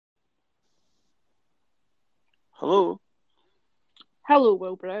Hello. Hello,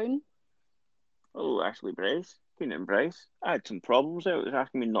 Will Brown. Hello, Ashley Bryce. Keen and Bryce. I had some problems there. It was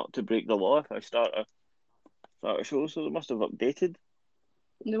asking me not to break the law if I start a show, so they must have updated.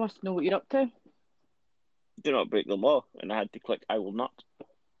 They must know what you're up to. Do not break the law, and I had to click I will not.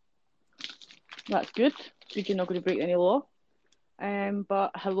 That's good. Good you're not going to break any law.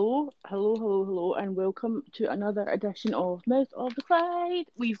 But hello, and welcome to another edition of Mouth of the Clyde.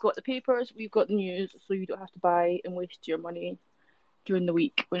 We've got the papers, we've got the news, so you don't have to buy and waste your money during the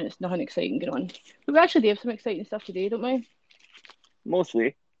week when it's nothing exciting going on. But we actually do have some exciting stuff today, don't we?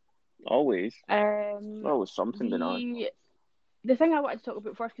 Mostly, always. Um, Always something going on. the thing I wanted to talk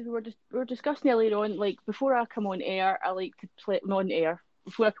about first because we were discussing earlier on, like before I come on air, I like to play not on air.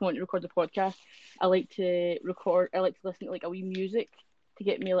 Before I come on to record the podcast, I like to record. I like to listen to like a wee music to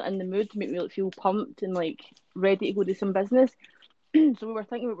get me like, in the mood, to make me like feel pumped and like ready to go do some business. So we were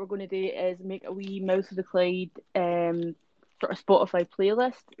thinking what we're going to do is make a wee Mouth of the Clyde sort of Spotify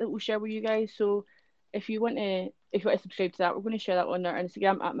playlist that we'll share with you guys. So if you want to subscribe to that, we're going to share that on our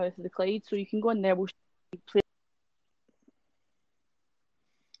Instagram at Mouth of the Clyde. So you can go on there. We'll play.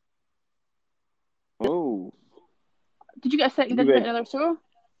 Oh, Did you get a second? you Didn't hit went. another show?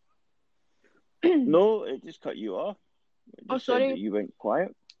 No, it just cut you off. It Oh, just said that sorry. you went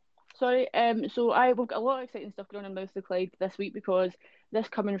quiet. Sorry. We've got a lot of exciting stuff going on in Mouth of the Clyde this week because this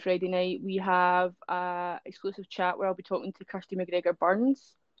coming Friday night we have a exclusive chat where I'll be talking to Kirsty McGregor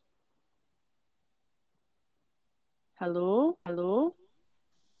Burns. Hello.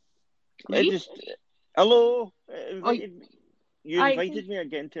 It Me? just. Hello. Oh, You I can. invited me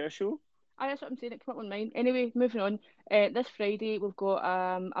again to a show. That's what I'm saying. It came up on mine. Anyway, moving on. This Friday we've got.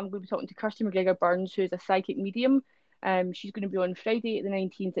 I'm going to be talking to Kirsty McGregor Burns, who's a psychic medium. She's going to be on Friday the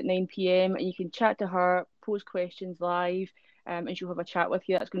 19th at 9 p.m. and you can chat to her, pose questions live, and she'll have a chat with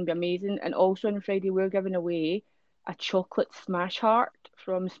you. That's going to be amazing. And also on Friday we're giving away a chocolate smash heart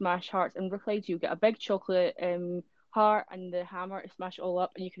from Smash Hearts and Brookline. So you'll get a big chocolate heart and the hammer to smash it all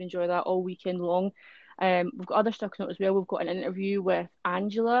up, and you can enjoy that all weekend long. We've got other stuff coming up as well. We've got an interview with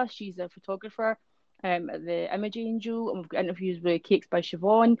Angela. She's a photographer at the Image Angel, and we've got interviews with Cakes by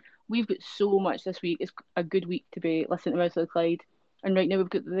Siobhan. We've got so much this week. It's a good week to be listening to Mouth of the Clyde. And right now we've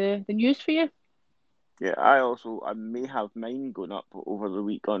got the news for you. Yeah, I may have mine going up over the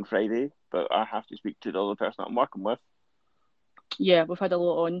week on Friday, but I have to speak to the other person I'm working with. Yeah, we've had a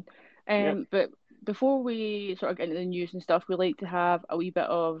lot on. Yeah. But before we sort of get into the news and stuff, we like to have a wee bit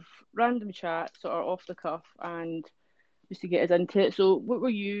of random chat, sort of off the cuff, and just to get us into it. So, what were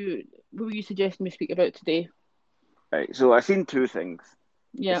you suggesting we speak about today? Right. So I seen two things. I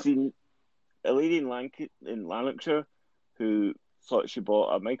Yeah, seen a lady in Lanarkshire who thought she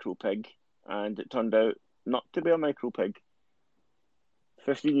bought a micro pig, and it turned out not to be a micro pig.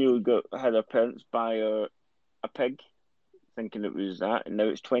 15-year-old girl had her parents buy her a pig, thinking it was that, and now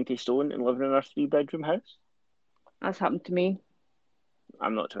it's 20 stone and living in our three-bedroom house. that's happened to me.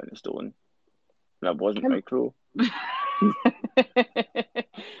 I'm not 20 stone, and I wasn't Him. micro.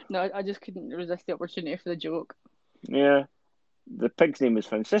 No, I just couldn't resist the opportunity for the joke. Yeah. The pig's name is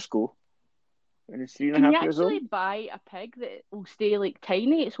Francisco, and he's three and a Can you half years actually old. buy a pig that will stay like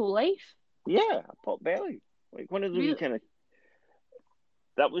tiny its whole life? Yeah, a pot belly. Like one of the wee Really? kind of.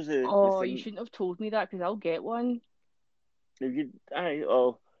 That was the Oh, you thing. shouldn't have told me that because I'll get one. If you,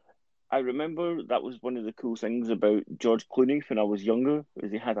 I remember that was one of the cool things about George Clooney when I was younger,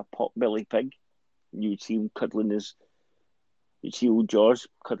 is he had a pot-belly pig. You'd see him you'd see old George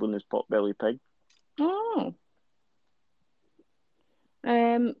cuddling his pot-belly pig. Oh.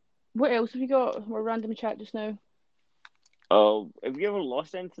 Um, what else have you got? We're random chat just now. Have you ever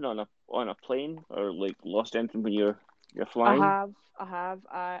lost anything on a plane or like lost anything when you're I flying? have, I have.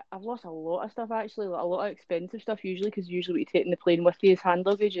 I've lost a lot of stuff actually, like a lot of expensive stuff usually, because usually what you take in the plane with you is hand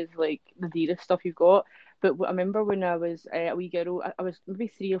luggage, is like the dearest stuff you've got. But I remember when I was a wee girl, I was maybe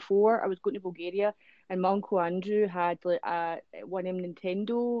 3 or 4. I was going to Bulgaria, and my uncle Andrew had like one of them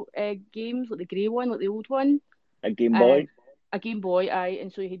Nintendo games, like the grey one, like the old one. A Game Boy? Um, a Game Boy,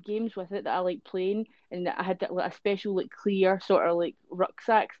 and so he had games with it that I like playing, and I had that, like a special like clear sort of like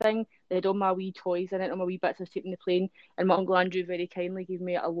rucksack thing that had all my wee toys in it, all my wee bits I was taking the plane, and my uncle Andrew very kindly gave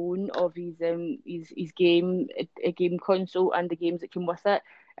me a loan of his game console and the games that came with it.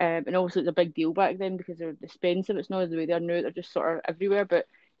 And obviously it's a big deal back then because they're expensive. It's not the way they are now; they're just sort of everywhere. But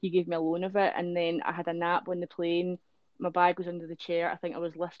he gave me a loan of it, and then I had a nap on the plane. My bag was under the chair. I think I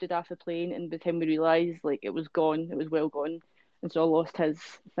was lifted off the plane, and by the time we realised, like it was gone, it was well gone, and so I lost his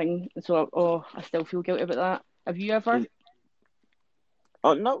thing. And so, I still feel guilty about that. Have you ever? Is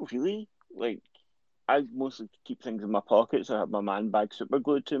Oh, not really. Like I mostly keep things in my pockets. I have my man bag super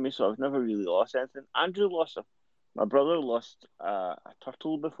glued to me, so I've never really lost anything. Andrew lost a My brother lost a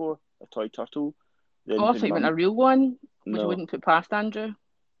turtle before, a toy turtle. Oh, Then I when thought you meant mum, a real one, which I no, wouldn't put past Andrew.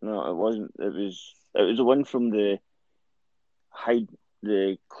 no, it wasn't. It was the one from hide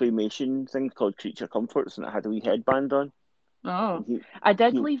the claymation thing called Creature Comforts, and it had a wee headband on. Oh, And I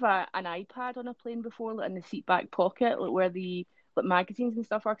did he, leave an iPad on a plane before, like in the seat back pocket, like where the like magazines and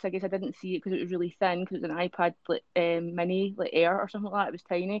stuff are. Because I guess I didn't see it because it was really thin. Because it was an iPad like, Mini, like Air or something like that. It was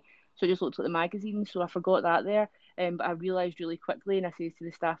tiny, so it just looked like the magazine. So I forgot that there. But I realised really quickly, and I said to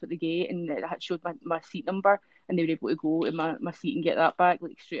the staff at the gate, and it had showed my seat number, and they were able to go in my seat and get that back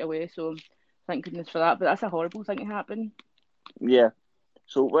like straight away. So thank goodness for that. But that's a horrible thing to happen. yeah.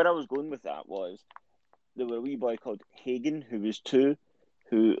 So where I was going with that was there were a wee boy called Hagen who was 2,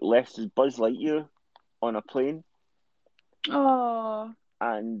 who left his Buzz Lightyear on a plane. Oh,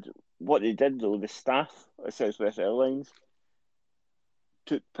 And what they did though, the staff at Southwest Airlines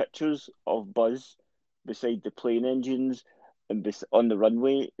took pictures of Buzz beside the plane engines and on the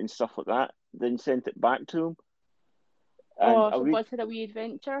runway and stuff like that, then sent it back to him. And oh, so Buzz had a wee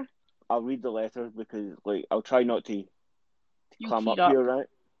adventure. I'll read the letter because like I'll try not to You clam teed up here, up. right?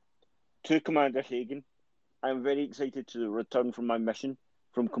 To Commander Hagen, I am very excited to return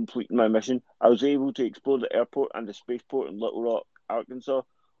from completing my mission. I was able to explore the airport and the spaceport in Little Rock, Arkansas.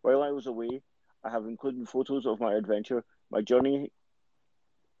 While I was away, I have included photos of my adventure. My journey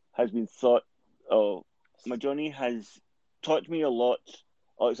has been thought. Oh, my journey has taught me a lot.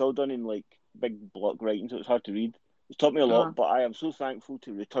 Oh, it's all done in like big block writing, so it's hard to read. It's taught me a lot, Oh, but I am so thankful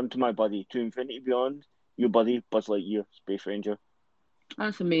to return to my buddy, to infinity beyond. Your buddy, Buzz Lightyear, Space Ranger.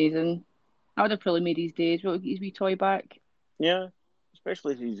 that's amazing. I would have probably made his days. But his wee toy back. Yeah,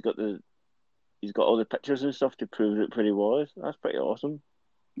 especially if he's got all the pictures and stuff to prove it where he was. That's pretty awesome.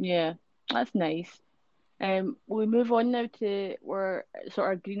 Yeah, that's nice. We move on now to our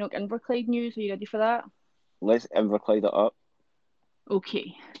sort of Greenock Inverclyde news. Are you ready for that? Let's Everclyde it up.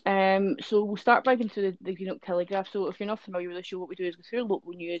 Okay. So we'll start by going through the Greenock Telegraph. So if you're not familiar with the show, what we do is go through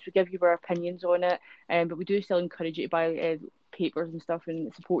local news, we give you our opinions on it, but we do still encourage you to buy papers and stuff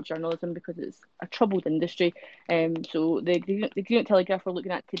and support journalism because it's a troubled industry. So the Greenock Telegraph we're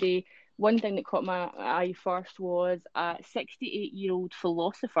looking at today. One thing that caught my eye first was a 68-year-old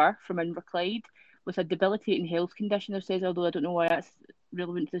philosopher from Inverclyde with a debilitating health condition, it says, although I don't know why that's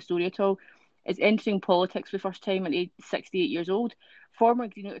relevant to the story at all, is entering politics for the first time at age 68 years old. Former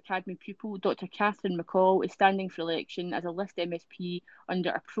Greenock Academy pupil Dr Catherine McCall is standing for election as a list MSP under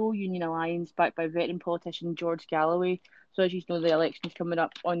a pro-union alliance backed by veteran politician George Galloway. So as you know, the election is coming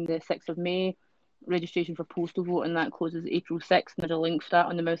up on the 6th of May. Registration for postal vote and that closes April 6th. And there's a link for that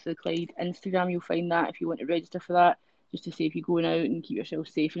on the Mouth of the Clyde Instagram. You'll find that if you want to register for that, just to save you going out and keep yourself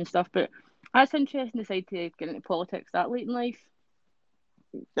safe and stuff. But that's interesting, decide to get into politics that late in life.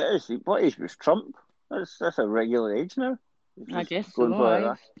 That is, what age was Trump? That's a regular age now. He's I just guess going so, for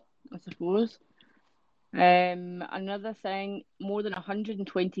that. I suppose. Another thing, more than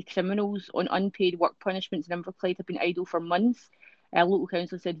 120 criminals on unpaid work punishments in Inverclyde have been idle for months. Local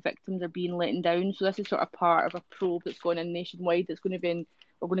council said victims are being let down. So this is sort of part of a probe that's going in nationwide. That's going to be in,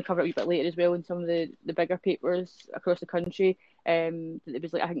 we're going to cover it a wee bit later as well in some of the bigger papers across the country. There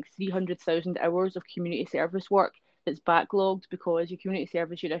was like I think 300,000 hours of community service work that's backlogged because your community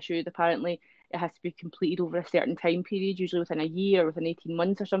service you're issued apparently it has to be completed over a certain time period, usually within a year or within 18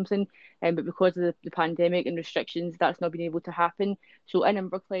 months or something. But because of the pandemic and restrictions, that's not been able to happen. So in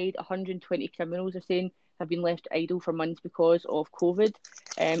Inverclyde, 120 criminals are saying have been left idle for months because of COVID.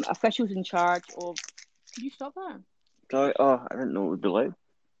 Officials in charge of. Can you stop that? Sorry, oh, I didn't know it would be like.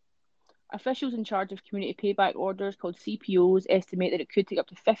 Officials in charge of community payback orders, called CPOs, estimate that it could take up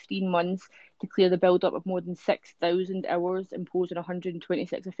to 15 months to clear the build-up of more than 6,000 hours imposed on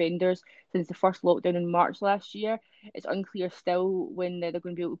 126 offenders since the first lockdown in March last year. It's unclear still when they're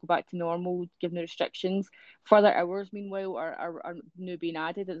going to be able to go back to normal given the restrictions. Further hours, meanwhile, are now being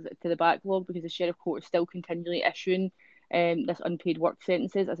added to the backlog because the Sheriff Court is still continually issuing this unpaid work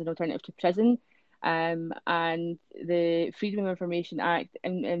sentences as an alternative to prison. And the Freedom of Information Act,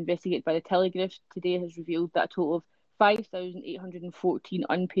 investigated by the Telegraph today, has revealed that a total of 5,814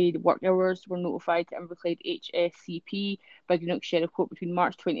 unpaid work hours were notified to Inverclyde HSCP by Greenock Sheriff Court between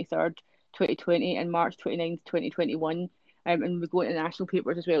March 23rd, 2020 and March 29th, 2021. And we go into national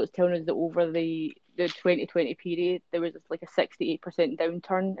papers as well. It's telling us that over the 2020 period, there was like a 68%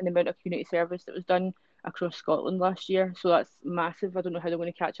 downturn in the amount of community service that was done across Scotland last year. So that's massive. I don't know how they're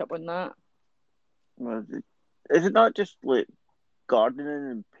going to catch up on that. Well, is it not just like gardening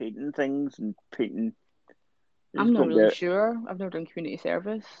and painting things and painting? It's I'm not going really to sure. I've never done community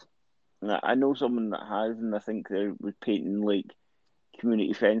service. be. I know someone that has, and I think they're with painting like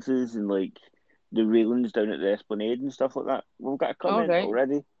community fences and like the railings down at the Esplanade and stuff like that. We've got a All comment right.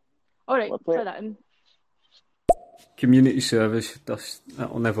 already. All right. We'll play Try it. that in. Community service,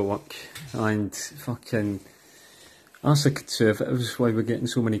 that'll never work. And fucking ask the Conservatives why we're getting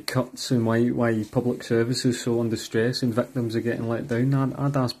so many cuts and why public service is so under stress and victims are getting let down.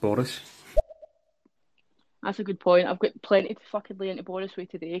 I'd ask Boris. That's a good point. I've got plenty to fucking lay into Boris with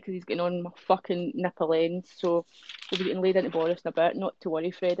today because he's getting on my fucking nipple ends. So we'll be getting laid into Boris in a bit. Not to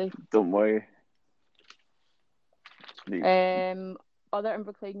worry, Freddie. Don't worry. Other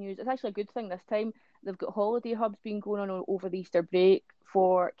Inverclyde news. It's actually a good thing this time. They've got holiday hubs been going on over the Easter break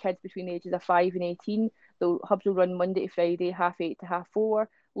for kids between the ages of 5 and 18. The hubs will run Monday to Friday, 8:30 to 4:30,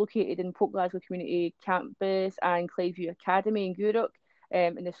 located in Port Glasgow Community Campus and Clyde Academy in Gourock.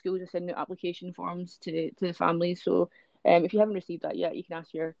 And the schools are sending out application forms to the families. So if you haven't received that yet, you can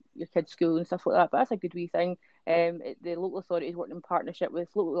ask your kids' school and stuff like that. But that's a good wee thing. The local authorities work in partnership with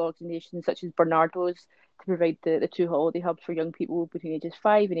local organisations such as Bernardo's to provide the two holiday hubs for young people between ages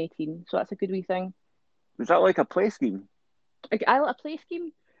 5 and 18. So that's a good wee thing. Was that like a play scheme? I like a play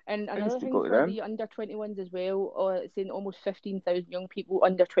scheme. And I used another to thing go to for them. the under 21s as well, it's saying almost 15,000 young people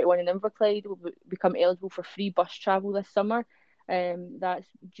under 21 in Inverclyde will become eligible for free bus travel this summer. That's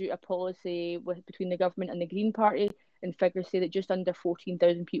due to a policy between the government and the Green Party, and figures say that just under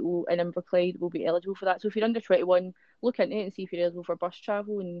 14,000 people in Inverclyde will be eligible for that. So if you're under 21, look into it and see if you're eligible for bus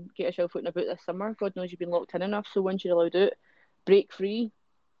travel and get yourself out and about this summer. God knows you've been locked in enough, so once you're allowed out, break free.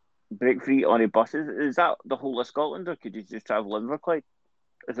 Break free on a buses. Is that the whole of Scotland, or could you just travel Inverclyde?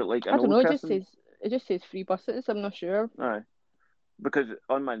 Is it like an I don't know. old person? It just says free buses. I'm not sure. Aye. Because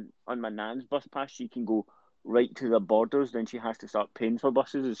on my nan's bus pass, she can go right to the borders. Then she has to start paying for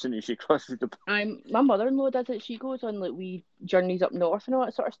buses as soon as she crosses the. My mother-in-law does it. She goes on like wee journeys up north and all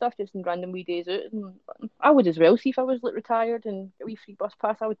that sort of stuff, just in random wee days out. And I would as well. See if I was like retired and a wee free bus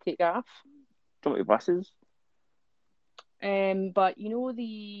pass, I would take that. Don't be buses. But you know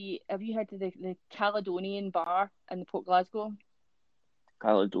have you heard of the Caledonian bar in the Port Glasgow?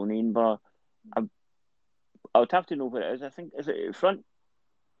 Caledonian bar. I would have to know what it is. I think is it out front?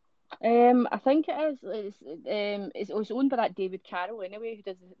 I think it is. It's owned by that David Carroll anyway, who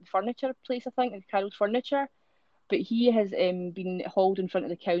does the furniture place. I think, Carroll's Furniture. But he has been hauled in front of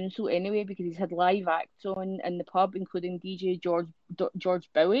the council anyway because he's had live acts on in the pub, including DJ George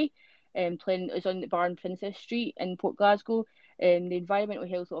Bowie, playing is on the bar in Princess Street in Port Glasgow. The environmental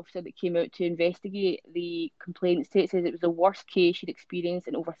health officer that came out to investigate the complaint says it was the worst case she'd experienced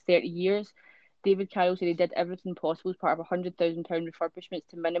in over 30 years. David Carroll said he did everything possible as part of £100,000 refurbishments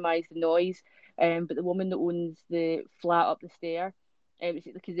to minimise the noise. But the woman that owns the flat up the stair,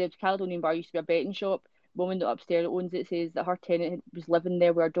 because the Caledonian Bar used to be a betting shop, woman that upstairs owns it says that her tenant was living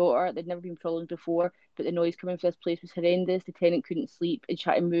there with her daughter. There'd never been problems before, but the noise coming from this place was horrendous. The tenant couldn't sleep and she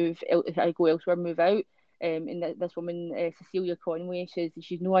had to had to go elsewhere, move out. And this woman, Cecilia Conway, says that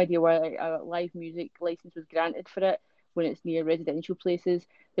she's no idea why a live music license was granted for it when it's near residential places.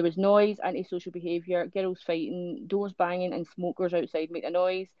 There was noise, antisocial behaviour, girls fighting, doors banging, and smokers outside make a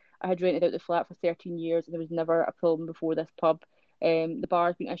noise. I had rented out the flat for 13 years and there was never a problem before this pub. The bar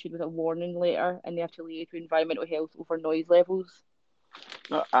has been issued with a warning letter and they have to liaise with environmental health over noise levels.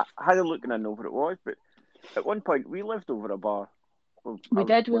 I had a look and I know what it was, but at one point we lived over a bar. We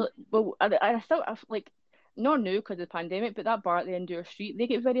did. Well, I still like not now because of the pandemic, but that bar at the end of our street, they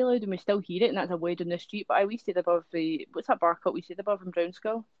get very loud and we still hear it, and that's a way down the street. But we stayed above what's that bar called? We stayed above in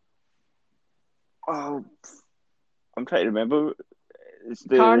Brownskull. Oh, I'm trying to remember. It's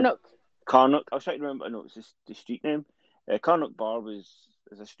the Carnock. Carnock. I was trying to remember. No, it's just the street name. Carnock Bar is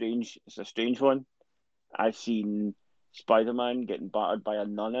a strange one. I've seen Spider-Man getting battered by a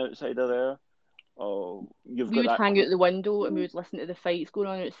nun outside of there. Oh, We would hang out the window and we would listen to the fights going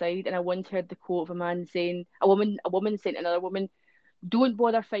on outside. And I once heard the quote of a man saying, a woman saying to another woman, "Don't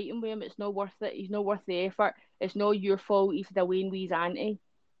bother fighting with him. It's not worth it. He's not worth the effort. It's not your fault. He's away with his auntie."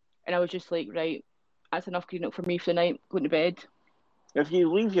 And I was just like, right, that's enough green up for me for the night. Going to bed. If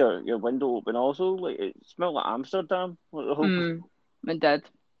you leave your window open, also like it smells like Amsterdam. Like the whole. It did.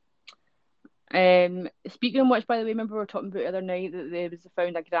 Speaking of which, by the way, remember we were talking about the other night that there was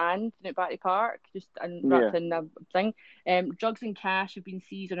found a grand in Battery Park, just wrapped in a thing. Drugs and cash have been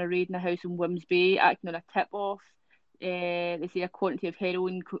seized on a raid in a house in Wimsby, acting on a tip-off. They say a quantity of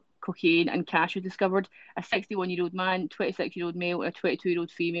heroin, cocaine, and cash was discovered. A 61-year-old man, 26-year-old male, and a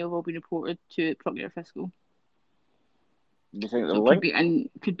 22-year-old female have all been reported to Procurator Fiscal. Do you think So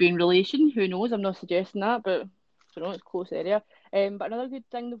it could be in relation. Who knows? I'm not suggesting that, but I don't know, it's a close area. But another good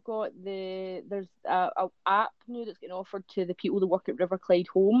thing they've got, there's a app now that's getting offered to the people that work at River Clyde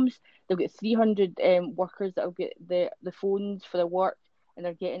Homes. They'll get 300 workers that'll get the phones for their work, and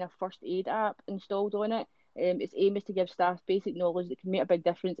they're getting a first aid app installed on it. Its aim is to give staff basic knowledge that can make a big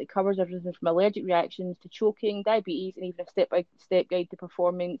difference. It covers everything from allergic reactions to choking, diabetes, and even a step-by-step guide to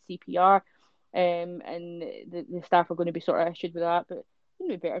performing CPR. And the staff are going to be sort of issued with that, but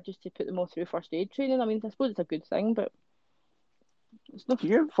it'd be better just to put them all through first aid training. I mean, I suppose it's a good thing, but it's not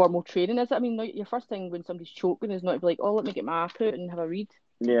formal training, is it? I mean, your first thing when somebody's choking is not to be like, oh, let me get my app out and have a read.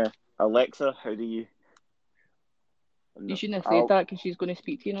 Yeah. Alexa, how do you... You shouldn't have said that because she's going to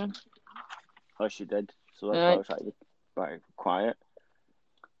speak to you now. Oh, she did. So that's why I was trying to be very quiet.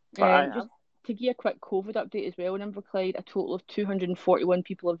 Just to give you a quick COVID update as well, in Inverclyde, a total of 241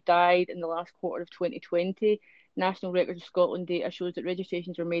 people have died in the last quarter of 2020. National Records of Scotland data shows that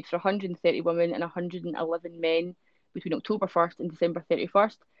registrations were made for 130 women and 111 men between October 1st and December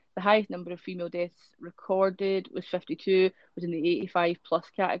 31st. The highest number of female deaths recorded was 52, was in the 85 plus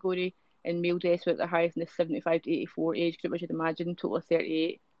category, and male deaths were at the highest in the 75 to 84 age group, which I'd imagine, total of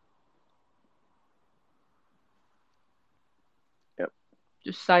 38. Yep.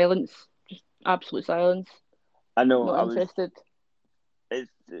 Just silence. Just absolute silence. I know. Not interested.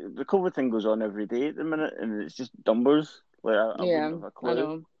 The COVID thing goes on every day at the minute, and it's just numbers. Like I wouldn't have a clue. I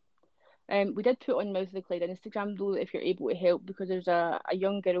know. We did put on Mouth of the Clyde Instagram though, if you're able to help, because there's a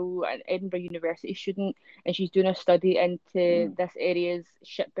young girl, an Edinburgh University student, and she's doing a study into this area's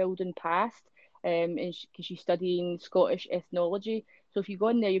shipbuilding past, because she's studying Scottish ethnology. So if you go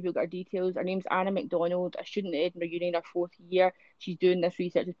in there, you'll get her details. Her name's Anna MacDonald, a student at Edinburgh Uni in her 4th year. She's doing this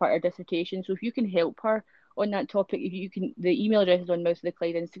research as part of her dissertation. So if you can help her on that topic, if you can, the email address is on Mouth of the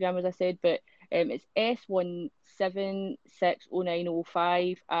Clyde Instagram, as I said, but it's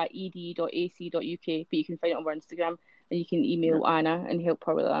s17690905@ed.ac.uk, but you can find it on our Instagram, and you can email Anna and help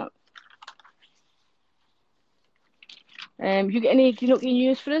her with that. Do you not get any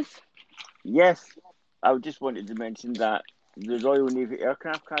news for us? Yes, I just wanted to mention that the Royal Navy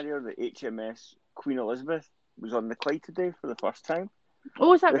aircraft carrier, the HMS Queen Elizabeth, was on the Clyde today for the first time.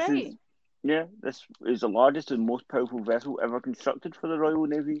 Oh, is that right? This is the largest and most powerful vessel ever constructed for the Royal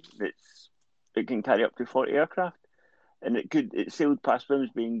Navy. It can carry up to 40 aircraft, and it sailed past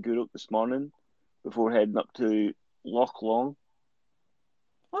Grimsby and Gourock this morning before heading up to Loch Long.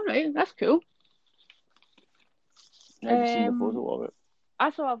 All right, that's cool. Have you seen the photo of it?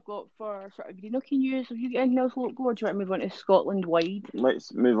 That's all I've got for sort of Greenocky news. Have you got anything else, Loco, or do you want to move on to Scotland wide?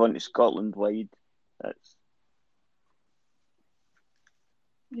 Let's move on to Scotland wide.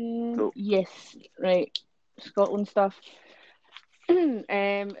 Yes, right. Scotland stuff.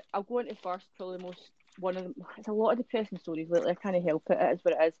 I'll go into first, probably it's a lot of depressing stories lately. I can't help it. It is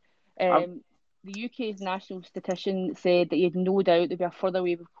what it is. The UK's national statistician said that he had no doubt there'd be a further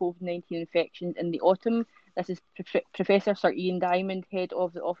wave of COVID-19 infections in the autumn. This is Professor Sir Ian Diamond, head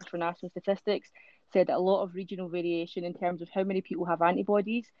of the Office for National Statistics, said that a lot of regional variation in terms of how many people have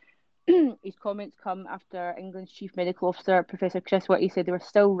antibodies. His comments come after England's Chief Medical Officer, Professor Chris Whitty, said there are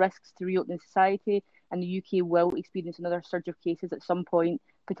still risks to reopening society, and the UK will experience another surge of cases at some point,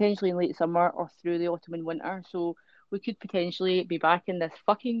 potentially in late summer or through the autumn and winter. So we could potentially be back in this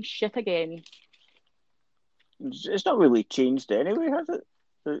fucking shit again. It's not really changed anyway, has it?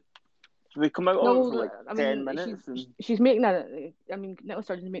 We come out of it for 10 minutes. She's making Nicola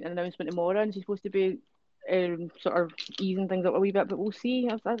Sturgeon's making an announcement tomorrow, and she's supposed to be sort of easing things up a wee bit, but we'll see.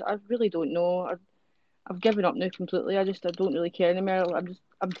 I really don't know. I've given up now completely. I don't really care anymore.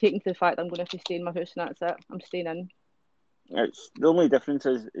 I'm taking to the fact that I'm going to have to stay in my house, and that's it. I'm staying in. It's the only difference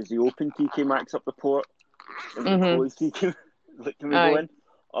is the open TK Maxx up the port, and the closed TK. Can we go in?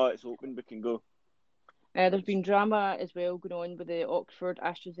 Oh, it's open. We can go. There's been drama as well going on with the Oxford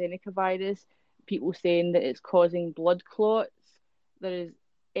AstraZeneca virus. People saying that it's causing blood clots. There is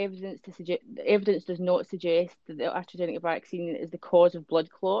evidence does not suggest that the AstraZeneca vaccine is the cause of blood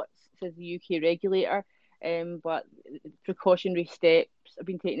clots, says the UK regulator. But precautionary steps have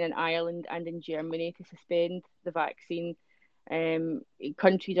been taken in Ireland and in Germany to suspend the vaccine.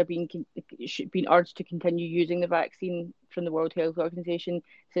 Countries are being urged to continue using the vaccine from the World Health Organization.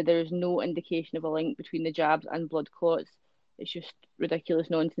 Said there is no indication of a link between the jabs and blood clots. It's just ridiculous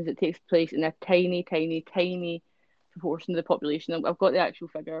nonsense. It takes place in a tiny, tiny, tiny proportion of the population. I've got the actual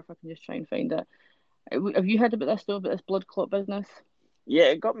figure if I can just try and find it. Have you heard about this though, about this blood clot business? Yeah,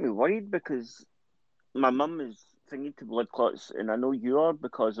 it got me worried because my mum is thinking to blood clots, and I know you are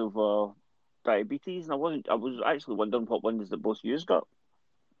because of diabetes, and I was actually wondering what one is that both you got.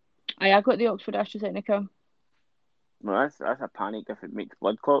 I got the Oxford AstraZeneca. Well, that's a panic if it makes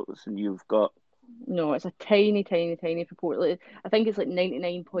blood clots, and you've got... No, it's a tiny, tiny, tiny proportion. I think it's like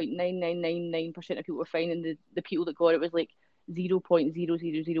 99.9999% of people were fine, and the people that got it was like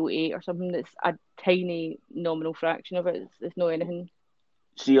 0.0008 or something. That's a tiny nominal fraction of it. It's not anything.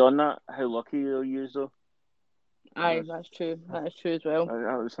 See on that, how lucky they'll use though. Aye, that's true. That is true as well.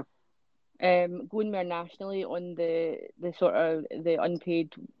 That was Going more nationally on the sort of the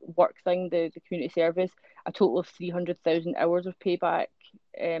unpaid work thing, the community service, a total of 300,000 hours of payback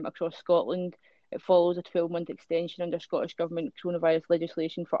across Scotland. It follows a 12-month extension under Scottish Government coronavirus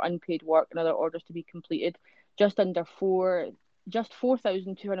legislation for unpaid work and other orders to be completed. Just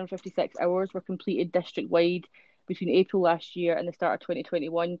 4,256 hours were completed district-wide between April last year and the start of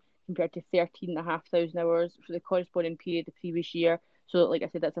 2021, compared to 13,500 hours for the corresponding period the previous year. So, like I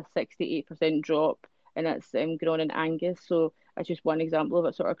said, that's a 68% drop, and that's going on in Angus. So, that's just one example of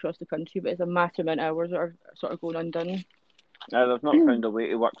it sort of across the country, but it's a massive amount of hours that are sort of going undone. they've not found a way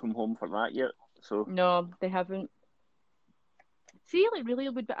to work from home for that yet. So No, they haven't. See, like, really,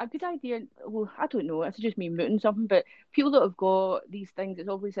 it would be a good idea. Well, I don't know. It's just me mooting something, but people that have got these things, it's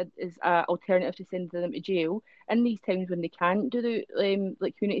always said is an alternative to sending them to jail. In these times when they can't do the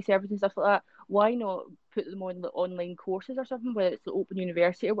like community service and stuff like that, why not put them on like online courses or something, whether it's the Open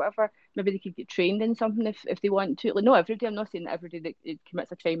University or whatever? Maybe they could get trained in something if they want to. Like, not everybody. I'm not saying that everybody that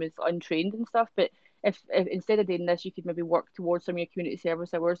commits a crime is untrained and stuff, but if instead of doing this, you could maybe work towards some of your community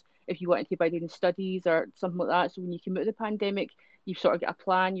service hours if you wanted to by doing studies or something like that. So when you come out of the pandemic, you've sort of got a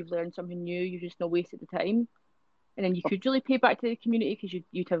plan, you've learned something new, you've just not wasted the time. And then you could really pay back to the community because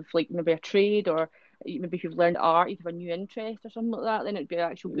you'd have like maybe a trade, or maybe if you've learned art, you'd have a new interest or something like that, then it'd be an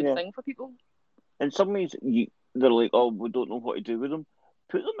actual good yeah, thing for people. in some ways they're like, oh, we don't know what to do with them.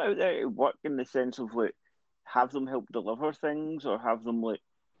 Put them out there to work in the sense of like have them help deliver things or have them like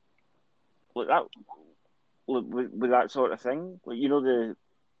that with that sort of thing. Like the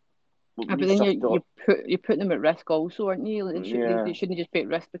But we then stuff you're putting them at risk also, aren't you? Like, they yeah shouldn't just be at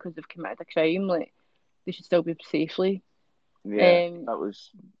risk because they've committed a crime. Like, they should still be safely. yeah Um, that was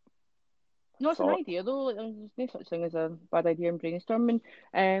No, it's an thought. idea though. Like, there's no such thing as a bad idea in brainstorming.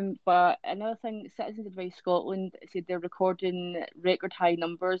 But another thing, Citizens Advice Scotland said they're recording record high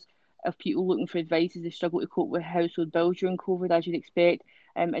numbers of people looking for advice as they struggle to cope with household bills during COVID, as you'd expect.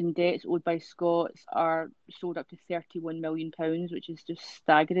 And debts owed by Scots are sold up to £31 million, which is just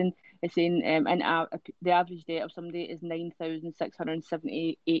staggering. It's saying the average debt of somebody is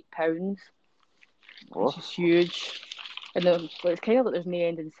 £9,678, which Oh is huge. And it's kind of like there's no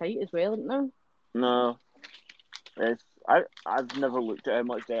end in sight as well, isn't there? no, I've never looked at how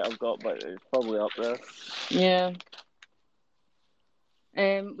much debt I've got, but it's probably up there. Yeah.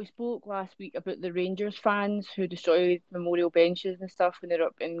 We spoke last week about the Rangers fans who destroyed memorial benches and stuff when they're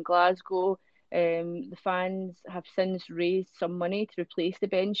up in Glasgow. The fans have since raised some money to replace the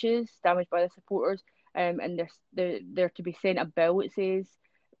benches damaged by the supporters, and they're to be sent a bill, it says,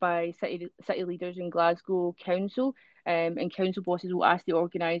 by city leaders in Glasgow Council. And council bosses will ask the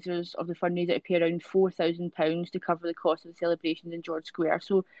organisers of the fundraiser to pay around £4,000 to cover the cost of the celebrations in George Square.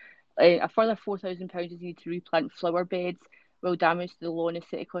 So a further £4,000 is needed to replant flower beds, while damage to the lawn is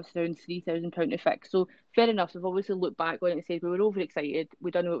city costs around £3,000 to fix. So fair enough, they've obviously looked back on it and said we were overexcited, we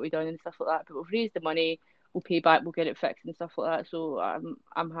done what we done and stuff like that, but we've raised the money, we'll pay back, we'll get it fixed and stuff like that. So I'm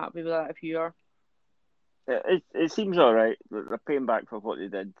happy with that if you are. It seems all right. They're paying back for what they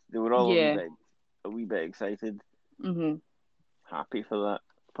did. They were all Yeah. a wee bit excited, Mhm. happy for that.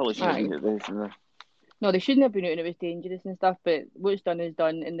 Probably should have Aye. been at this. And No, they shouldn't have been out and it was dangerous and stuff, but what's done is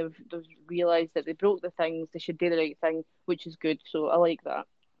done, and they've realised that they broke the things, they should do the right thing, which is good. So I like that.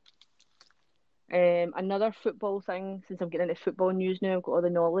 Another football thing, since I'm getting into football news now, I've got all the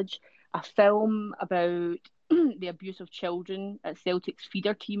knowledge. A film about the abuse of children at Celtic's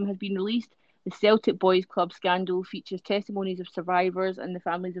feeder team has been released. The Celtic Boys Club scandal features testimonies of survivors and the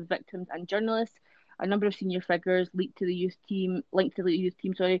families of victims and journalists. A number of senior figures linked to the youth team,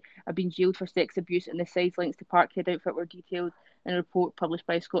 have been jailed for sex abuse, and the side's links to Parkhead outfit were detailed in a report published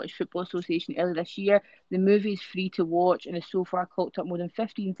by the Scottish Football Association earlier this year. The movie is free to watch and has so far clocked up more than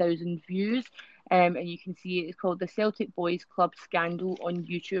 15,000 views. And you can see it's called the Celtic Boys Club Scandal on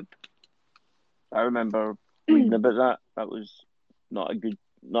YouTube. I remember reading about that. That was not a good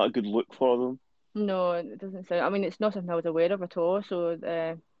look for them. No, it doesn't sound. I mean, it's not something I was aware of at all, so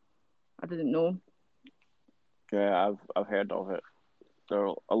I didn't know. Yeah, I've heard of it. There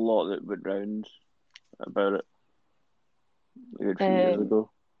are a lot that went round about it a good few years Um, ago.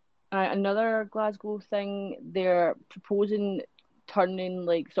 Another Glasgow thing, they're proposing turning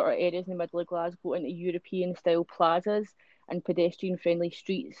like sort of areas in the middle of Glasgow into European style plazas and pedestrian friendly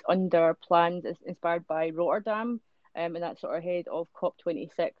streets under plans inspired by Rotterdam. And that's sort of ahead of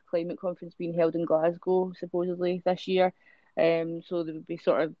COP26 climate conference being held in Glasgow supposedly this year. So they would be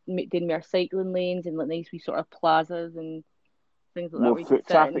sort of doing more cycling lanes and like nice wee sort of plazas and things like that More where you can foot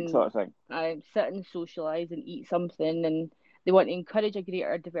traffic sort of thing. sit and socialise and eat something, and They want to encourage a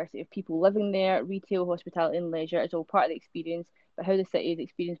greater diversity of people living there. Retail, hospitality and leisure is all part of the experience, but how the city is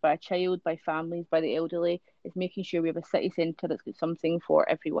experienced by a child, by families, by the elderly is making sure we have a city centre that's got something for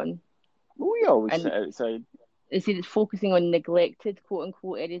everyone. We always And sit outside. they said it's focusing on neglected,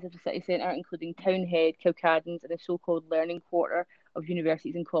 quote-unquote, areas of the city centre, including Townhead, Cowcaddens, and the so-called learning quarter of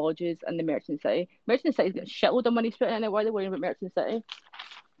universities and colleges, and the Merchant City. Merchant City's got a shitload of money spent in it. Why are they worrying about Merchant City?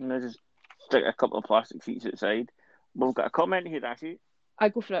 And I just stick a couple of plastic seats outside. We've got a comment here, Ashley. I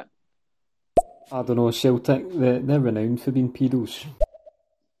go for it. I don't know, Celtic, they're renowned for being pedos.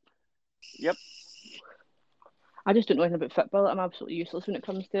 Yep. I just don't know anything about football. I'm absolutely useless when it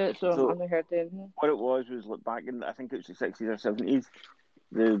comes to it, so I've not heard anything. What it was like back in, I think it was the 60s or 70s,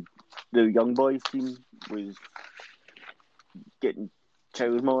 the young boys team was getting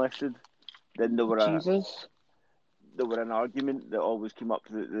child molested. Then there were an argument that always came up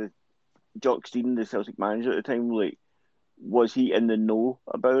that the Jock Stein, the Celtic manager at the time, like, was he in the know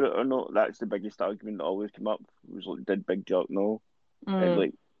about it or not? That's the biggest argument that always came up. It was like, did Big Jock know? And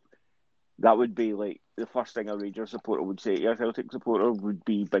like, that would be like the first thing a Rangers supporter would say to a Celtic supporter would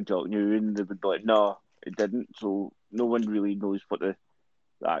be Big Jock knew, and they would be like, no, it didn't. So no one really knows what the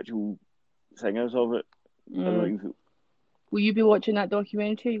actual thing is of it. Will you be watching that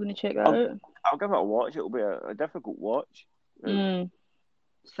documentary? Are you going to check that out? I'll give it a watch. It'll be a difficult watch.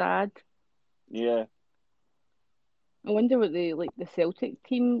 Sad. Yeah. I wonder what the Celtic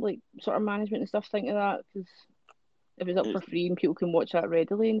team, sort of management and stuff think of that, because if it's up for free and people can watch that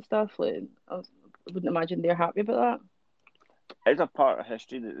readily and stuff, I wouldn't imagine they're happy about that. It's a part of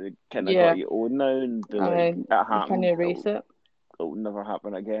history that they kind of got you own now, and it happened. Kind of erase it. It'll never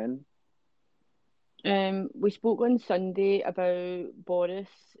happen again. We spoke on Sunday about Boris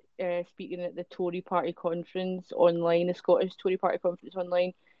speaking at the Tory Party conference online, the Scottish Tory Party conference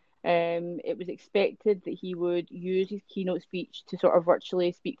online. It was expected that he would use his keynote speech to sort of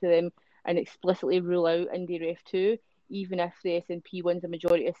virtually speak to them and explicitly rule out Indy Ref 2, even if the SNP wins a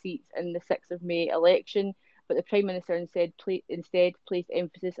majority of seats in the 6th of May election. But the Prime Minister instead placed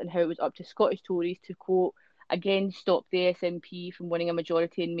emphasis on how it was up to Scottish Tories to, quote, again stop the SNP from winning a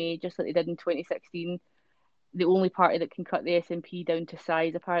majority in May, just like they did in 2016. The only party that can cut the SNP down to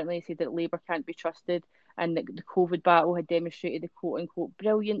size, apparently, said that Labour can't be trusted, and that the COVID battle had demonstrated the quote-unquote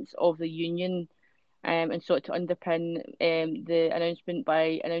brilliance of the union, and sought to underpin the announcement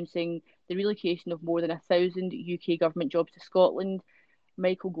by announcing the relocation of more than 1,000 UK government jobs to Scotland.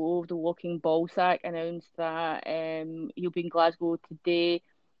 Michael Gove, the walking ballsack, announced that he'll be in Glasgow today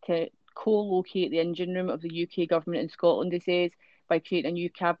to co-locate the engine room of the UK government in Scotland, he says, by creating a new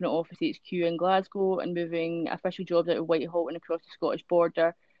cabinet office HQ in Glasgow and moving official jobs out of Whitehall and across the Scottish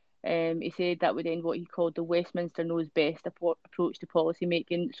border. He said that would end what he called the Westminster knows best approach to policy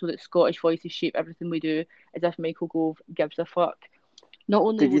making, so that Scottish voices shape everything we do, as if Michael Gove gives a fuck. Not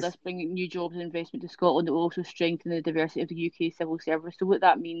only will this bring new jobs and investment to Scotland, it will also strengthen the diversity of the UK civil service. So what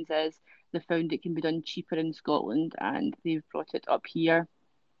that means is they found it can be done cheaper in Scotland, and they've brought it up here.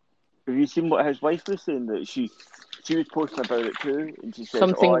 Have you seen what his wife was saying? That she was posting about it too, and she said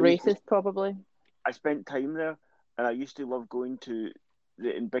something racist, probably. I spent time there, and I used to love going to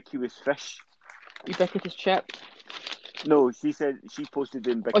the ubiquitous fish. Ubiquitous chip? No, she said she posted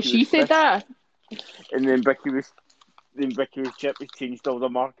the ubiquitous. Oh, she said fish, that. And the ubiquitous chip has changed all the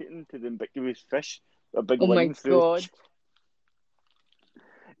marketing to the ubiquitous fish. A big line through. Oh my god!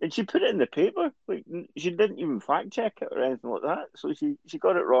 And she put it in the paper. Like, she didn't even fact check it or anything like that. So she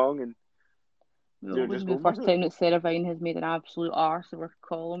got it wrong, and it wouldn't be the first time that Sarah Vine has made an absolute arse of her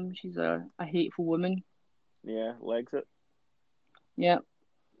column. She's a hateful woman. Yeah, legs it. Yeah.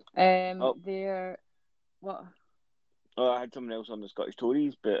 They're what? Oh, I had someone else on the Scottish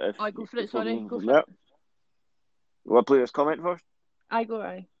Tories, but if I go for it. Sorry, go for it. Will I play this comment first? I go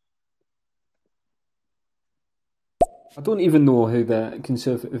right. I don't even know how the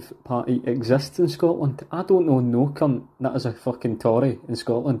Conservative Party exists in Scotland. I don't know no cunt that is a fucking Tory in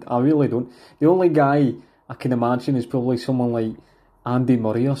Scotland. I really don't. The only guy I can imagine is probably someone like Andy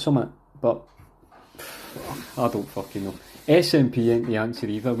Murray or something, but I don't fucking know. SNP ain't the answer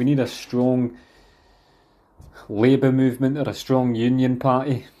either. We need a strong Labour movement or a strong Union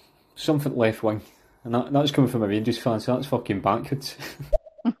Party. Something left wing. And that's coming from a Rangers fan, so that's fucking backwards.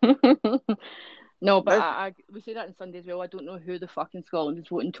 No, but we say that on Sunday as well. I don't know who the fuck in Scotland is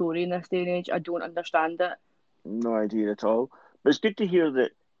voting Tory in this day and age. I don't understand it. No idea at all. But it's good to hear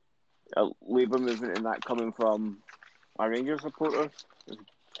that a Labour movement and that coming from a Rangers supporter.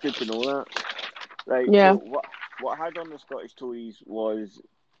 It's good to know that. Right, yeah. So what I had on the Scottish Tories was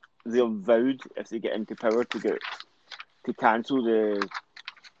they've vowed, if they get into power, to cancel the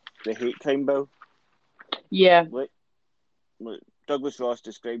hate crime bill. Yeah. Douglas Ross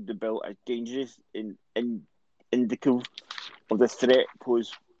described the bill as dangerous and indicative of the threat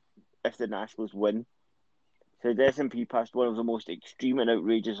posed if the Nationals win. Said the SNP passed one of the most extreme and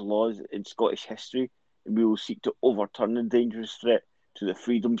outrageous laws in Scottish history, and we will seek to overturn the dangerous threat to the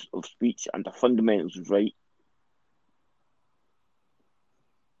freedoms of speech and the fundamentals of right.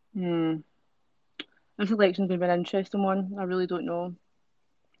 This election's going to be an interesting one. I really don't know.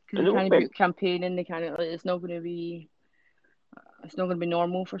 Because they can't be campaigning, they can't, it's not going to be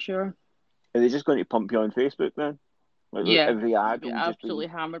normal for sure. Are they just going to pump you on Facebook then? Every ad will absolutely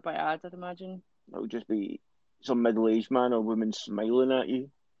just be hammered by ads, I'd imagine. It'll just be some middle-aged man or woman smiling at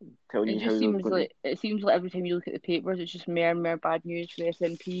you, telling you how they're going. It seems like every time you look at the papers, it's just more and more bad news for the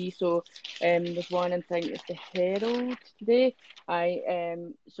SNP. So, there's one, I think it's the Herald today.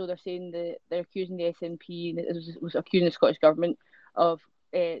 So they're saying that they're accusing the SNP, was accusing the Scottish Government of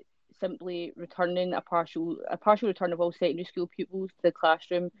simply returning a partial return of all secondary school pupils to the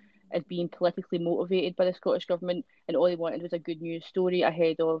classroom as being politically motivated by the Scottish Government, and all they wanted was a good news story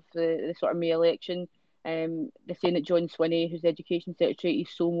ahead of the sort of May election. They're saying that John Swinney, who's the Education Secretary, his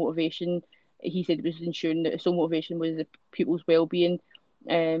sole motivation, he said it was ensuring that his sole motivation was the pupils' well-being.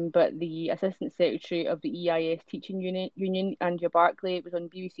 But the Assistant Secretary of the EIS Teaching Union, Andrea Barclay, was on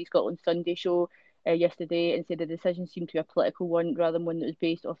BBC Scotland's Sunday show yesterday and said the decision seemed to be a political one rather than one that was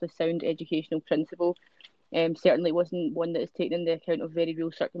based off a sound educational principle. Certainly wasn't one that is taken into account of very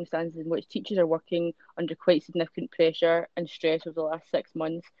real circumstances in which teachers are working under quite significant pressure and stress over the last 6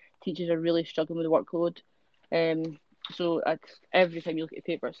 months. Teachers are really struggling with the workload. So every time you look at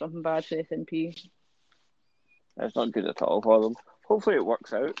the paper, it's something bad for the SNP. It's not good at all for them. Hopefully it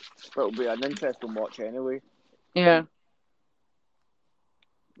works out. But it'll be an interesting watch anyway. Yeah.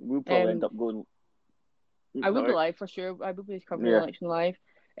 We'll probably end up going... I will be live for sure. I will be covering the election live.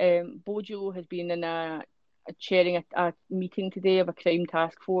 Bojo has been in chairing a meeting today of a crime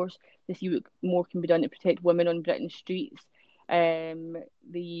task force to see what more can be done to protect women on Britain's streets.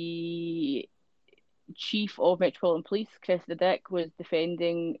 The chief of Metropolitan Police, Cressida Dick, was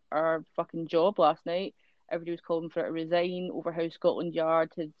defending our fucking job last night. Everybody was calling for her to resign over how Scotland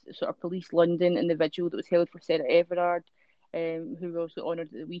Yard had sort of policed London in the vigil that was held for Sarah Everard, who were also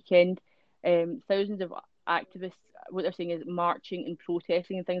honoured at the weekend. Thousands of activists, what they're saying is marching and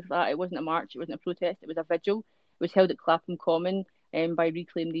protesting and things like that. It wasn't a march, it wasn't a protest, it was a vigil. It was held at Clapham Common by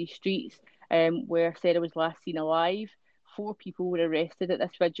Reclaim These Streets, where Sarah was last seen alive. 4 people were arrested at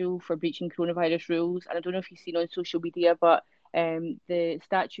this vigil for breaching coronavirus rules. And I don't know if you've seen on social media, but the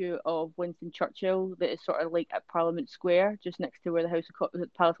statue of Winston Churchill that is sort of like at Parliament Square, just next to where the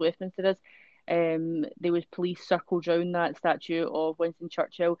Palace of Westminster is, there was police circled around that statue of Winston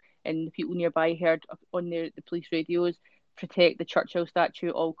Churchill, and the people nearby heard on the police radios, protect the Churchill statue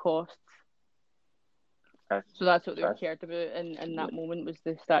at all costs. So that's what they were cared about in that moment, was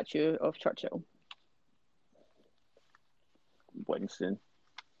the statue of Churchill. Winston.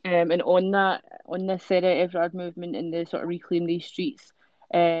 And on this Sarah Everard movement and the sort of Reclaim These Streets,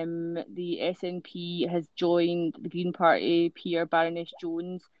 the SNP has joined the Green Party peer Baroness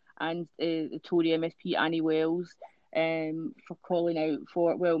Jones and the Tory MSP Annie Wells for calling out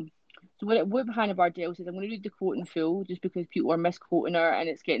for, so what Hannah Bardell says, I'm going to read the quote in full just because people are misquoting her and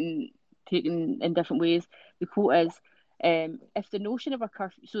it's getting taken in different ways. The quote is, if the notion of a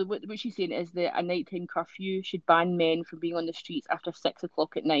curfew, so what she's saying is that a nighttime curfew should ban men from being on the streets after 6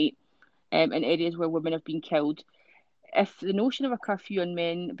 o'clock at night in areas where women have been killed. If the notion of a curfew on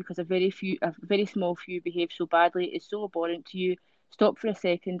men because a very small few behave so badly is so abhorrent to you, stop for a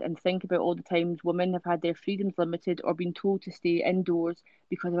second and think about all the times women have had their freedoms limited or been told to stay indoors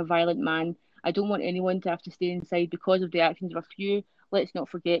because of a violent man. I don't want anyone to have to stay inside because of the actions of a few. Let's not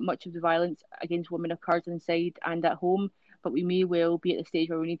forget much of the violence against women occurs inside and at home, but we may well be at the stage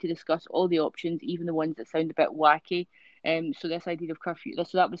where we need to discuss all the options, even the ones that sound a bit wacky. So this idea of curfew,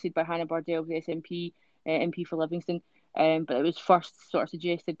 so that was said by Hannah Bardell of the SNP, MP for Livingston, but it was first sort of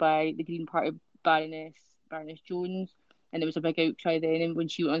suggested by the Green Party Baroness Jones, and there was a big outcry then. And when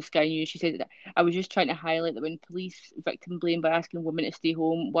she went on Sky News, she said that I was just trying to highlight that when police victim blame by asking women to stay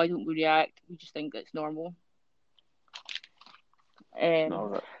home, why don't we react? We just think it's normal.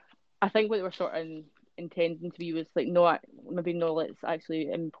 I think what they were sort of intending to be was like, let's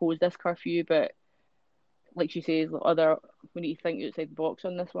actually impose this curfew, but like she says, we need to think outside the box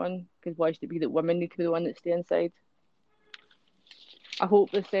on this one, because why should it be that women need to be the one that stay inside? I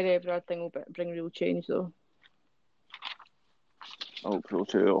hope the Sarah Everard thing will bring real change, though. I hope so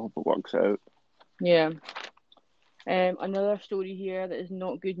too. I hope it works out. Yeah. Another story here that is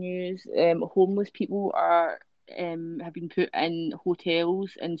not good news. Homeless people are have been put in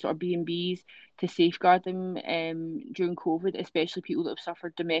hotels and sort of B&Bs to safeguard them during COVID, especially people that have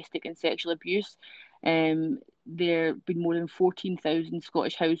suffered domestic and sexual abuse. There have been more than 14,000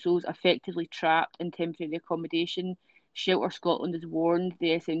 Scottish households effectively trapped in temporary accommodation. Shelter Scotland has warned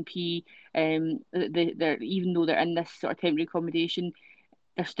the SNP they're even though they're in this sort of temporary accommodation,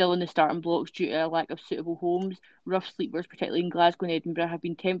 they're still in the starting blocks due to a lack of suitable homes. Rough sleepers, particularly in Glasgow and Edinburgh, have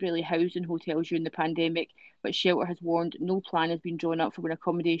been temporarily housed in hotels during the pandemic, but Shelter has warned no plan has been drawn up for when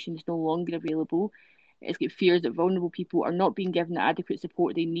accommodation is no longer available. It's got fears that vulnerable people are not being given the adequate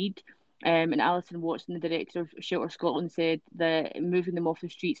support they need. And Alison Watson, the director of Shelter Scotland, said that moving them off the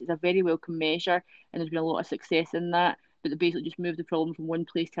streets is a very welcome measure, and there's been a lot of success in that. But they basically just move the problem from one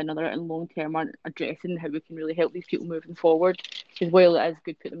place to another, and long term aren't addressing how we can really help these people moving forward. Because while it is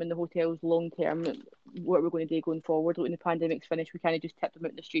good to put them in the hotels, long term, what we're going to do going forward, when the pandemic's finished, we kind of just tip them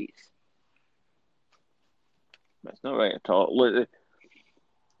out in the streets. That's not right at all. Look,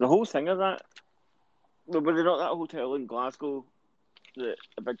 the whole thing of that, was it not that hotel in Glasgow that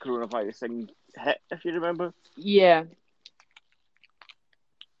a big coronavirus thing hit, if you remember? Yeah.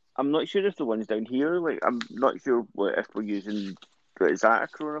 I'm not sure if the ones down here, like, I'm not sure if we're using, is that a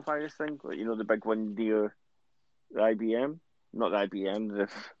coronavirus thing? Like, you know, the big one near the IBM? Not the IBM,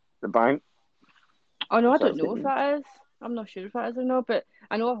 the bank. Oh no, I don't know if that is. I'm not sure if that is or not, but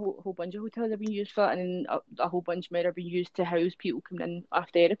I know a whole bunch of hotels have been used for that, and then a whole bunch more have been used to house people coming in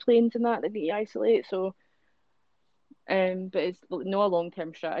after aeroplanes and that need to isolate. So, but it's not a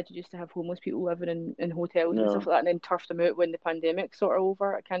long-term strategy just to have homeless people living in hotels and stuff like that, and then turf them out when the pandemic's sort of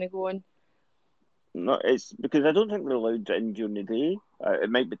over. It kind of going. No, it's because I don't think they're allowed in during the day. It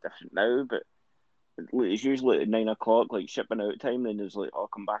might be different now, but it's usually at 9 o'clock, like shipping out time. Then there's like, I'll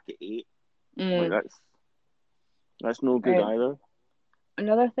come back at 8. Like that's no good either.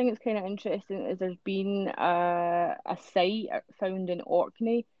 Another thing that's kind of interesting is there's been a site found in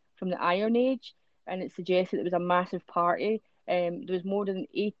Orkney from the Iron Age, and it suggested it was a massive party. There was more than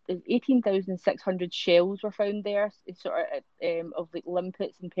 18,600 shells were found there, sort of like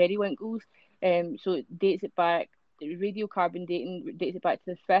limpets and periwinkles. So it dates it back. Radiocarbon dating dates it back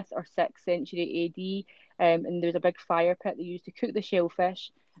to the 5th or 6th century AD. And there was a big fire pit they used to cook the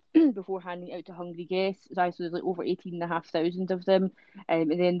shellfish before handing it out to hungry guests. So there's like over 18,500 of them.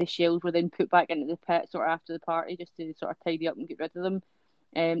 And then the shells were then put back into the pit sort of after the party just to sort of tidy up and get rid of them.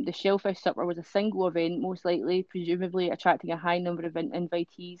 The shellfish supper was a single event, most likely, presumably attracting a high number of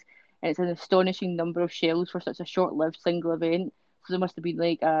invitees. And it's an astonishing number of shells for such a short-lived single event. So there must have been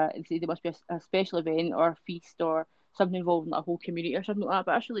like there must be a special event or a feast or something involving like a whole community or something like that.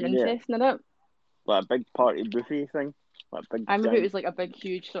 But that's really interesting, isn't it? Like a big party buffet thing. Like big I remember it was like a big,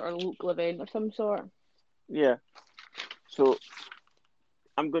 huge sort of local event of some sort. Yeah. So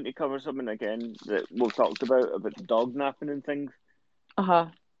I'm going to cover something again that we've talked about dog napping and things.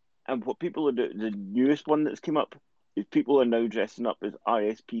 And what people are doing, the newest one that's come up, is people are now dressing up as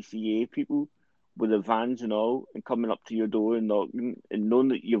RSPCA people with the vans and all, and coming up to your door and knocking, and knowing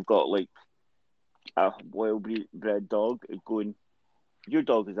that you've got like a well-bred dog, and going, your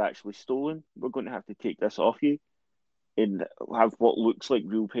dog is actually stolen. We're going to have to take this off you, and have what looks like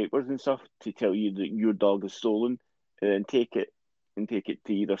real papers and stuff to tell you that your dog is stolen, and then take it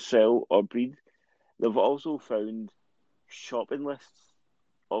to either sell or breed. They've also found shopping lists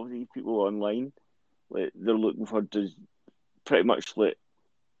of these people online. Like, they're looking for pretty much like,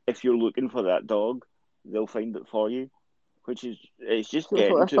 if you're looking for that dog, they'll find it for you. Which is, it's just so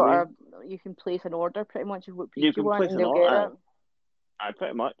getting to me. You can place an order pretty much of what breed you want, and they'll get it.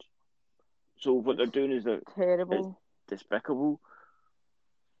 Pretty much. So what they're doing is terrible. It's despicable.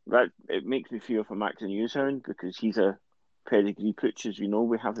 That it makes me fear for Max and Newshound, because he's a pedigree pooch, as we know.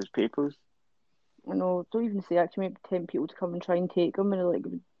 We have his papers. I know. Don't even say that to me. 10 people to come and try and take him, and they're like,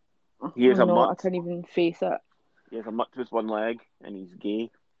 I can't even face it. He has a mutt with one leg, and he's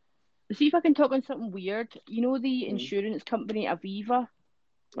gay. See if I can talk on something weird. You know the insurance company Aviva?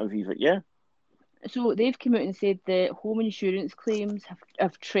 Aviva, yeah. So they've come out and said that home insurance claims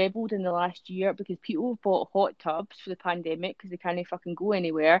have trebled in the last year because people have bought hot tubs for the pandemic because they can't fucking go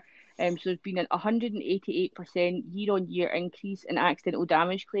anywhere. So there's been an 188% year-on-year increase in accidental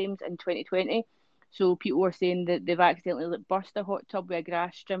damage claims in 2020. So people are saying that they've accidentally burst a hot tub with a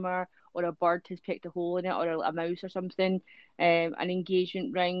grass trimmer, or a bird has picked a hole in it, or a mouse or something. An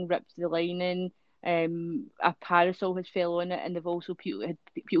engagement ring ripped the lining. A parasol has fell on it, and they've also had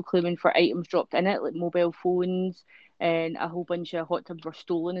people claiming for items dropped in it, like mobile phones, and a whole bunch of hot tubs were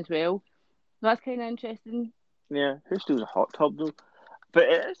stolen as well. So that's kind of interesting. Yeah, who steals a hot tub though? But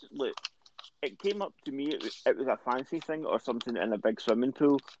it is, look, it came up to me, it was a fancy thing or something in a big swimming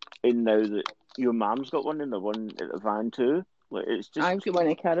pool, and now that your mum's got one and the one at the van too. Like it's I've got one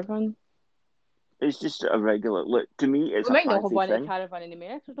in a caravan. It's just a regular. Like to me, it's We a might not have fancy one in a thing. caravan in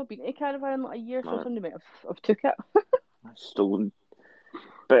America. We've not been to a caravan in like a year, so No, somebody might have took it. stolen.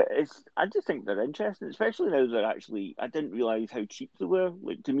 But I just think they're interesting, especially now they're actually. I didn't realise how cheap they were.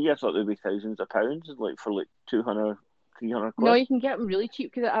 Like to me, I thought they'd be thousands of pounds, like for like 200, 300 No, quid. you can get them really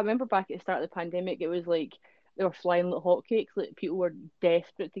cheap because I remember back at the start of the pandemic, it was like they were flying like hotcakes. Like people were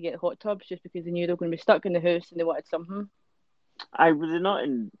desperate to get hot tubs just because they knew they were going to be stuck in the house and they wanted something. I was not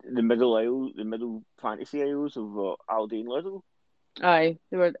in the middle aisle, the middle fantasy aisles of Aldi and Lidl. Aye,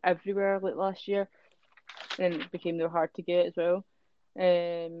 they were everywhere like last year, and it became they were hard to get as well.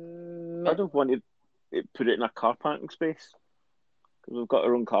 I'd have wanted to put it in a car parking space because we've got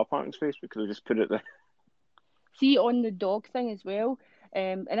our own car parking space. We could have just put it there. See on the dog thing as well,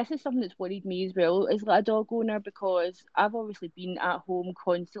 and this is something that's worried me as well as like a dog owner because I've obviously been at home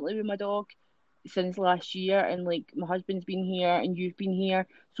constantly with my dog since last year, and like my husband's been here and you've been here,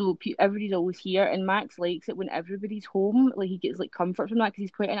 so everybody's always here, and Max likes it when everybody's home. Like he gets like comfort from that because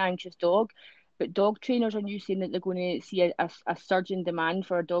he's quite an anxious dog. But dog trainers are now saying that they're going to see a surge in demand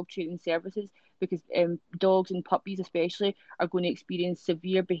for dog training services because dogs and puppies especially are going to experience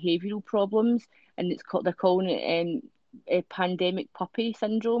severe behavioural problems, and they're calling it a pandemic puppy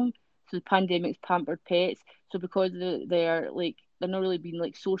syndrome. So the pandemic's pampered pets. So because they're not really being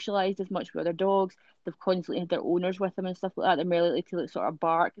like socialised as much with other dogs, they've constantly had their owners with them and stuff like that. They're more likely to like sort of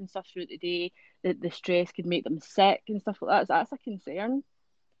bark and stuff throughout the day. The stress could make them sick and stuff like that. So that's a concern.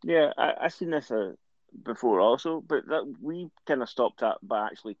 Yeah, I seen this before also, but that we kind of stopped that by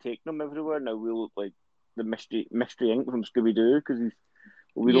actually taking them everywhere. Now we look like the Mystery Inc. from Scooby Doo because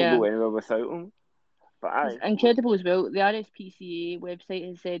we don't Yeah. go anywhere without them. But It's incredible as well. The RSPCA website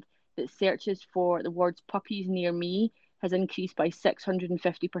has said that searches for the words puppies near me has increased by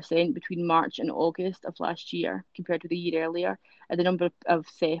 650% between March and August of last year compared to the year earlier. And the number of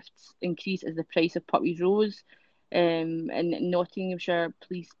thefts increased as the price of puppies rose. And Nottinghamshire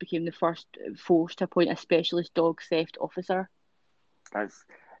Police became the first force to appoint a specialist dog theft officer.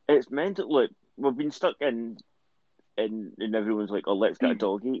 it's meant to look. We've been stuck and everyone's like, oh, let's get a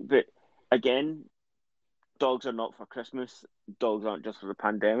doggy. But again, dogs are not for Christmas. Dogs aren't just for the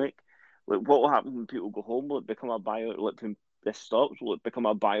pandemic. Like, what will happen when people go home? Will it become a buyer? Like, when this stops, will it become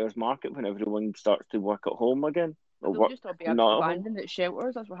a buyer's market when everyone starts to work at home again? Or They'll work just all be not at home? abandoned at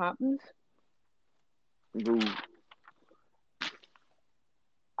shelters. That's what happens.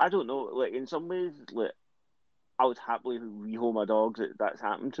 I don't know. Like, in some ways, like, I would happily rehome a dog that's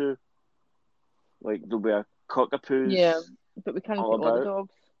happened to. Like, there'll be a cockapoos Yeah, but we can't all take all the about.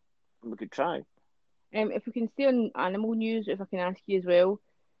 dogs. And we could try. If we can stay on animal news, if I can ask you as well,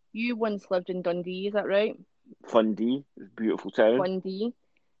 you once lived in Dundee, is that right? Fundy, it's a beautiful town. Dundee.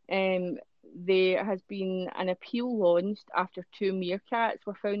 Um, there has been an appeal launched after two meerkats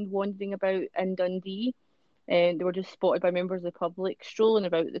were found wandering about in Dundee, and they were just spotted by members of the public strolling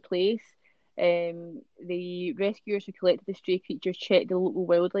about the place. The rescuers who collected the stray creatures checked the local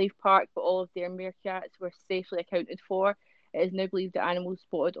wildlife park, but all of their meerkats were safely accounted for. It is now believed that animals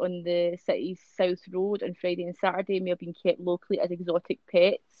spotted on the city's South Road on Friday and Saturday may have been kept locally as exotic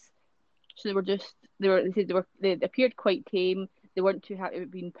pets. So they said they appeared quite tame. They weren't too happy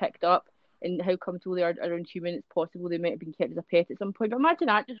with being picked up, and how comfortable they are around humans. It's possible they might have been kept as a pet at some point. But imagine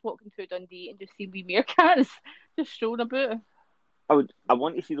that, just walking through Dundee and just seeing wee meerkats just strolling about. I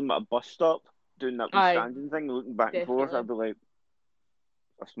want to see them at a bus stop doing that wee Aye, standing thing, looking back and forth. definitely. I'd be like,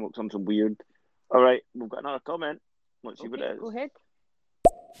 I smoked something weird. All right, we've got another comment. Let's see what Okay, it go is. ahead.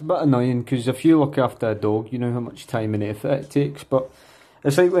 It's a bit annoying because if you look after a dog, you know how much time and effort it takes. But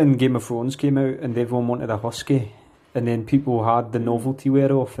it's like when Game of Thrones came out and everyone wanted a husky, and then people had the novelty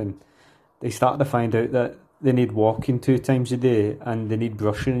wear off, and they started to find out that they need walking 2 times a day and they need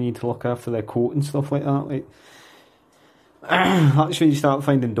brushing and you need to look after their coat and stuff like that. Like, that's when you start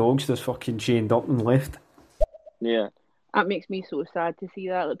finding dogs just fucking chained up and left. Yeah. That makes me so sad to see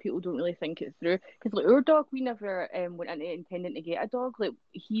that. Like people don't really think it through. Because like our dog, we never went into intending to get a dog. Like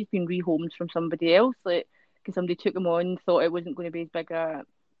he's been rehomed from somebody else. Like because somebody took him on, thought it wasn't going to be as big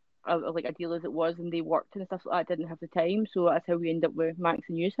like a deal as it was, and they worked and stuff like that. Didn't have the time, so that's how we end up with Max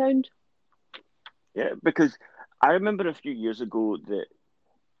and Newshound. Yeah, because I remember a few years ago that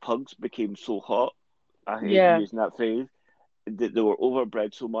pugs became so hot. I hate Yeah. using that phrase. That they were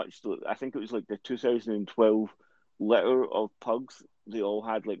overbred so much that I think it was like the 2012 litter of pugs. They all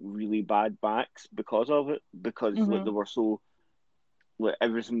had like really bad backs because of it, because like they were so like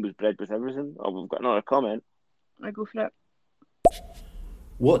everything was bred with everything. Oh, we've got another comment. I go for it.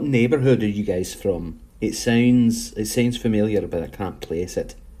 What neighbourhood are you guys from? It sounds familiar, but I can't place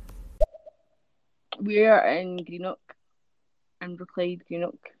it. We're in Greenock, in Brookline,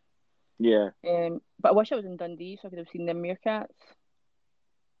 Greenock. Yeah. But I wish I was in Dundee so I could have seen them meerkats.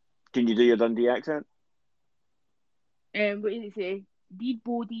 Can you do your Dundee accent? What did he say? Deed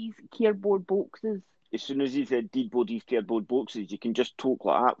bodies, cardboard boxes. As soon as you said deed bodies, cardboard boxes, you can just talk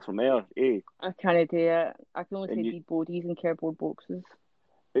like that from there, eh? I can't do it. I can only say And you, deed bodies and cardboard boxes.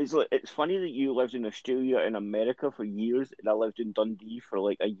 it's funny that you lived in Australia and America for years, and I lived in Dundee for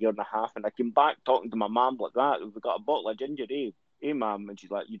like a year and a half, and I came back talking to my mum like that. We got a bottle of ginger, eh? Eh, mum? And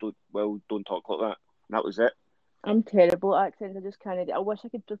she's like, don't talk like that. And that was it. I'm terrible at accents. I just can't do it. I wish I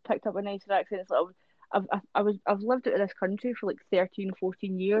could just picked up a nicer accent. It's like I've lived out of this country for like 13,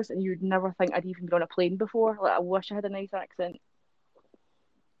 14 years, and you'd never think I'd even been on a plane before. Like I wish I had a nice accent.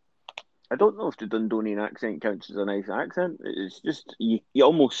 I don't know if the Dundonian accent counts as a nice accent. It's just you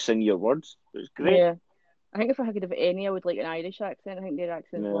almost sing your words. It's great. Yeah. I think if I could have any, I would like an Irish accent. I think their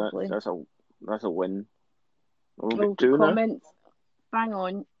accent's Yeah, lovely. that's a win. We'll Oh, get two now. comments. Bang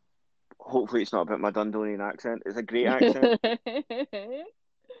on. Hopefully it's not about my Dundonian accent. It's a great accent.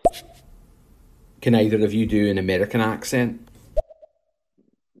 Can either of you do an American accent?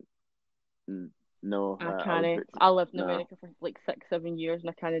 No, I can't. I lived in America for like 6, 7 years and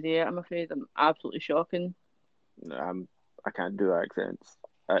I can't do it. I'm afraid I'm absolutely shocking. I can't do accents.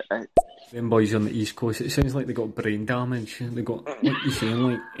 Them boys on the East Coast, it sounds like they got brain damage. They got, what you saying,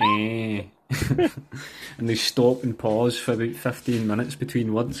 like, eh. And they stop and pause for about 15 minutes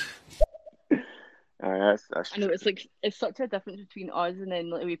between words. That's I know it's such a difference between us and then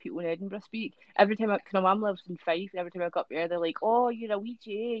like, the way people in Edinburgh speak. Every time, cause my mum lives in Fife, and every time I go up there, they're like, "Oh, you're a wee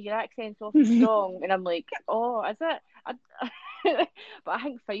J, your accent's awful strong," and I'm like, "Oh, is it?" But I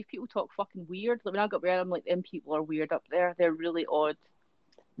think Fife people talk fucking weird. Like when I go up there, I'm like, "Them people are weird up there. They're really odd."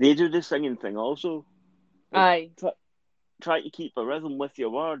 They do the singing thing also. Aye. Try to keep a rhythm with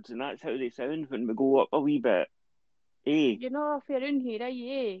your words, and that's how they sound when we go up a wee bit. Eh? You're not off your own here, are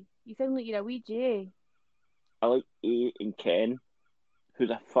you? You sound like you're a wee J. I like A and Ken. Who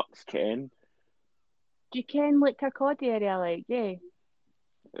the fuck's Ken? Do you ken like Kirkcaldy area, like, yeah?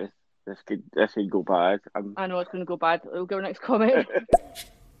 This could go bad. I know it's going to go bad. We'll go next comment.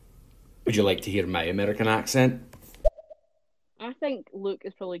 Would you like to hear my American accent? I think Luke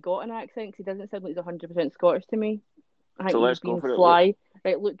has probably got an accent because he doesn't sound like he's 100% Scottish to me. I think So he's let's go being for it. fly.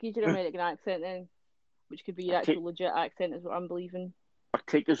 Right, Luke, use your American accent then, which could be your actual legit accent, is what I'm believing. Or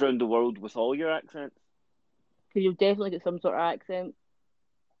take us around the world with all your accents. Because you'll definitely get some sort of accent.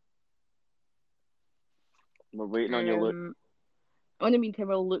 We're waiting on you, Luke. In the meantime,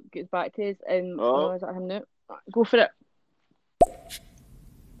 while Luke gets back to us, Oh. no, is that him now? Go for it.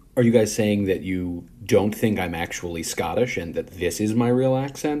 Are you guys saying that you don't think I'm actually Scottish and that this is my real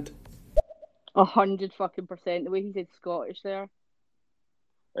accent? 100% The way he said Scottish there.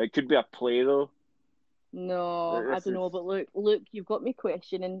 It could be a play though. No, I don't know, but Luke, you've got me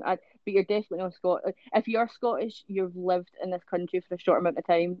questioning. But you're definitely not Scottish. If you're Scottish, you've lived in this country for a short amount of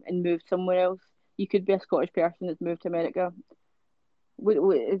time and moved somewhere else. You could be a Scottish person that's moved to America.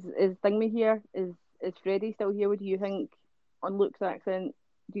 Is Thingy here? Is Freddie still here? What do you think on Luke's accent?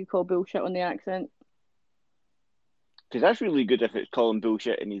 Do you call bullshit on the accent? Because that's really good if it's calling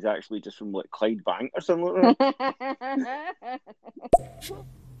bullshit and he's actually just from like Clyde Bank or something like that.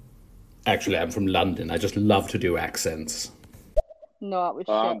 Actually, I'm from London. I just love to do accents. No, it was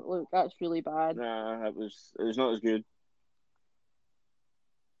shit, Luke. That's really bad. Nah, it was not as good.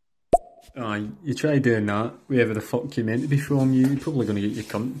 You try doing that, wherever the fuck you meant to be from, you're probably going to get your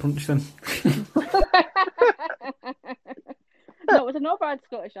cunt punched in. No, it was a not bad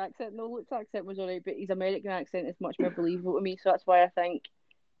Scottish accent. No, Luke's accent was alright, but his American accent is much more believable to me, so that's why I think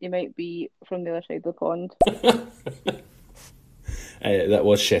he might be from the other side of the pond. That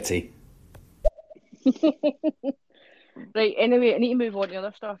was shitty. Right, anyway, I need to move on to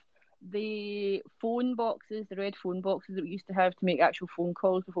other stuff. The phone boxes, the red phone boxes that we used to have to make actual phone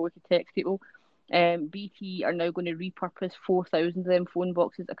calls before we could text people, BT are now going to repurpose 4,000 of them phone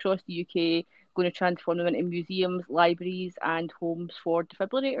boxes across the UK, going to transform them into museums, libraries and homes for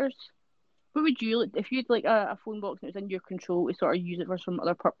defibrillators. What would you, if you had like a phone box and it was in your control to sort of use it for some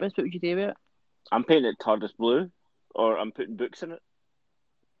other purpose, what would you do with it? I'm painting it TARDIS blue, or I'm putting books in it.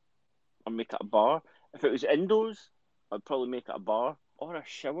 I'll make it a bar. If it was indoors, I'd probably make it a bar or a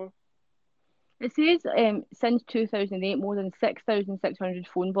shower. It says since 2008, more than 6,600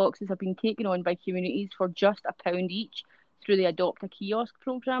 phone boxes have been taken on by communities for just £1 each through the Adopt a Kiosk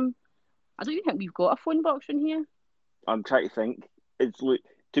programme. I don't even think we've got a phone box in here. I'm trying to think. It's like,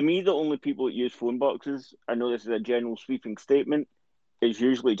 to me, the only people that use phone boxes, I know this is a general sweeping statement, is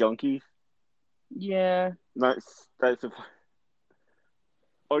usually junkies. Yeah. That's a...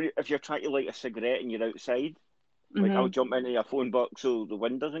 or if you're trying to light a cigarette and you're outside, like I'll jump into a phone box so the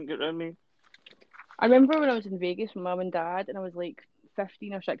wind doesn't get around me. I remember when I was in Vegas with Mum and Dad, and I was like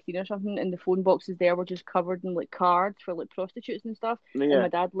 15 or 16 or something, and the phone boxes there were just covered in like cards for like prostitutes and stuff. And Yeah, my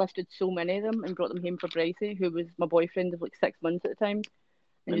dad lifted so many of them and brought them home for Brycey, who was my boyfriend of like 6 months at the time,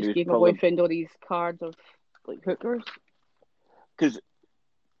 and and he just was gave my probably boyfriend all these cards of like hookers. because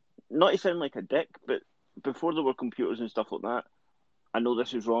not to sound like a dick, but before there were computers and stuff like that, I know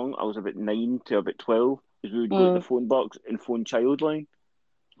this is wrong. I was about 9 to about 12, because we would go to the phone box and phone Childline,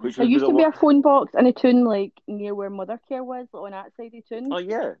 which There would be used the to be a worst. phone box in a tune like near where Mothercare was, like, on that side of tune. Oh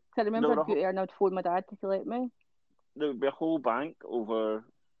yeah, 'Cause I remember there, I'd go there and I'd phone my dad to collect me. there would be a whole bank over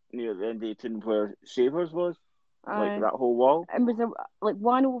near the end of the tune where Savers was, like Aye. that whole wall. And was there like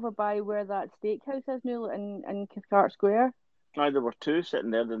one over by where that steakhouse is now, like, in Cathcart Square? Aye, there were two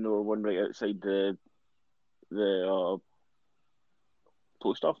sitting there, then there were one right outside the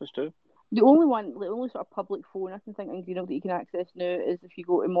post office too. The only one, the only sort of public phone I can think in Greenock that you can access now is if you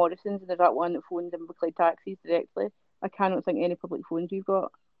go to Morrison's, and there's that one that phones Inverclyde taxis directly. I cannot think any public phones we've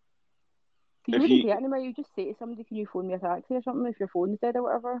got. Because you If wouldn't you, get anywhere, you just say to somebody, can you phone me a taxi or something if your phone's dead or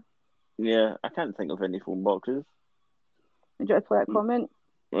whatever. yeah, I can't think of any phone boxes. Would you like to play that comment?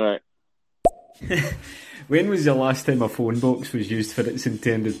 Right. When was the last time a phone box was used for its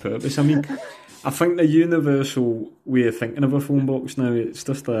intended purpose? I mean, I think the universal way of thinking of a phone box now, it's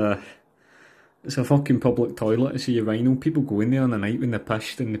just it's a fucking public toilet to see a rhino. People go in there on the night when they're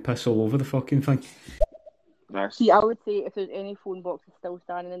pissed and they piss all over the fucking thing. See, I would say if there's any phone boxes still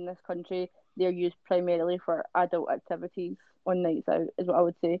standing in this country, they're used primarily for adult activities on nights out, is what I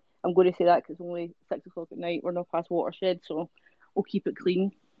would say. I'm going to say that because it's only 6 o'clock at night. We're not past watershed, so we'll keep it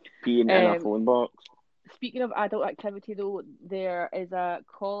clean. Peeing in a phone box. Speaking of adult activity, though, there is a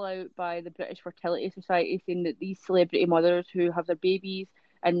call out by the British Fertility Society saying that these celebrity mothers who have their babies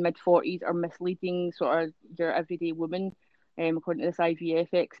in mid-40s are misleading sort of your everyday woman. According to this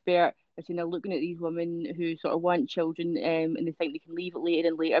IVF expert, they're saying they're looking at these women who sort of want children, and they think they can leave it later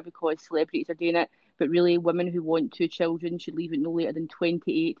and later because celebrities are doing it. But really, women who want 2 children should leave it no later than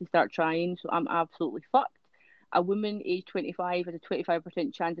 28 to start trying. So I'm absolutely fucked. A woman aged 25 has a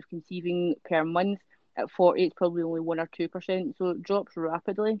 25% chance of conceiving per month. At 40, it's probably only 1 or 2%, so it drops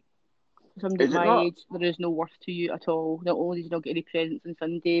rapidly. Somebody at Is it my not? age, there is no worth to you at all. Not only did you not get any presents on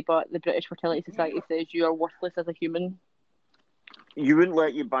Sunday, but the British Fertility Society says you are worthless as a human. You wouldn't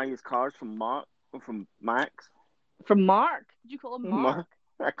let you buy his cars from Max? From Mark? Did you call him Mark?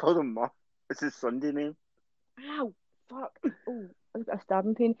 I called him Mark. It's his Sunday name. Ow, fuck. Oh, I've got a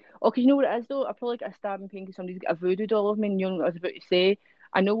stabbing pain. Oh, because you know what it is, though? I probably got a stabbing pain because somebody's got a voodoo doll of me, and you know what I was about to say.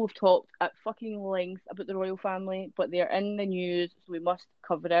 I know we've talked at fucking length about the royal family, but they're in the news, so we must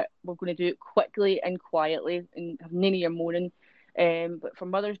cover it. We're going to do it quickly and quietly and have none of your moaning. But for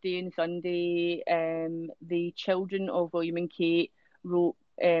Mother's Day and Sunday, the children of William and Kate wrote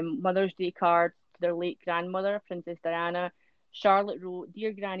Mother's Day cards to their late grandmother, Princess Diana. Charlotte wrote,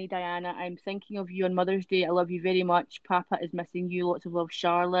 "Dear Granny Diana, I'm thinking of you on Mother's Day. I love you very much. Papa is missing you. Lots of love,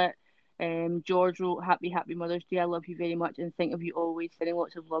 Charlotte." George wrote, "Happy Mother's Day. I love you very much and think of you always. Sending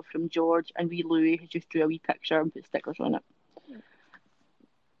lots of love from George." And wee Louis has just drew a wee picture and put stickers on it.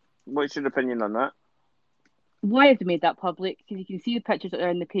 What's your opinion on that? Why have they made that public? Because you can see the pictures that are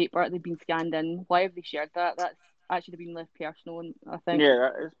in the paper. They've been scanned in. Why have they shared that? That's actually been left personal, I think. Yeah,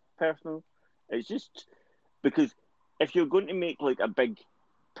 that is personal. It's just because if you're going to make like a big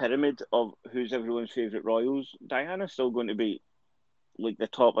pyramid of who's everyone's favourite royals, Diana's still going to be like the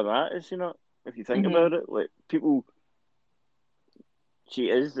top of that, is she not? If you think about it, like people, she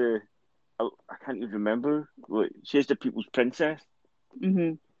is I can't even remember. Like she is the people's princess.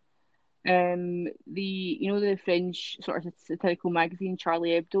 The the French sort of satirical magazine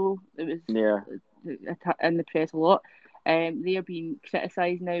Charlie Hebdo, it was Yeah. in the press a lot. They are being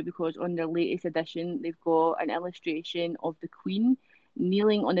criticised now because on their latest edition they've got an illustration of the Queen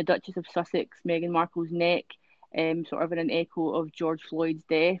kneeling on the Duchess of Sussex, Meghan Markle's neck, sort of in an echo of George Floyd's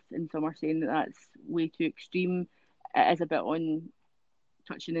death, and some are saying that that's way too extreme. It is a bit on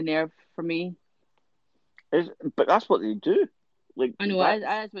touching the nerve for me. But that's what they do. Like I know it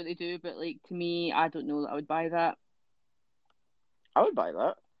is what they do, but like to me, I don't know that I would buy that. I would buy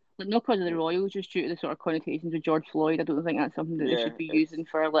that. Like not because of the royals, just due to the sort of connotations with George Floyd. I don't think that's something that they should be using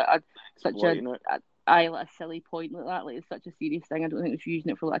for like a silly point like that. Like it's such a serious thing. I don't think they should be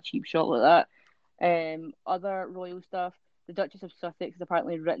using it for like a cheap shot like that. Other royal stuff. The Duchess of Sussex has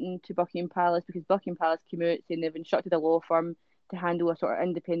apparently written to Buckingham Palace because Buckingham Palace came out saying they've instructed a law firm to handle a sort of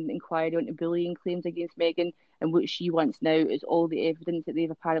independent inquiry into bullying claims against Meghan, and what she wants now is all the evidence that they've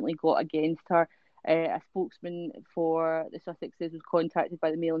apparently got against her A spokesman for the Sussexes was contacted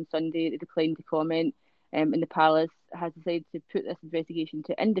by the Mail on Sunday. They declined to comment, and the palace has decided to put this investigation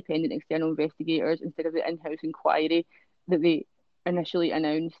to independent external investigators instead of the in-house inquiry that they initially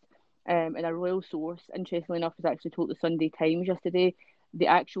announced. And a royal source, interestingly enough, has actually told the Sunday Times yesterday the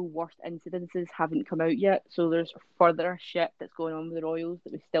actual worst incidences haven't come out yet. So there's further shit that's going on with the royals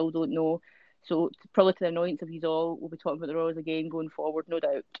that we still don't know. So probably to the annoyance of you all, we'll be talking about the royals again going forward, no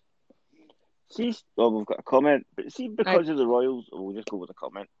doubt. See, well, we've got a comment, but see, because of the royals, we'll just go with a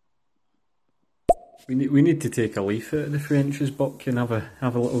comment. We need to take a leaf out of the French's book and have a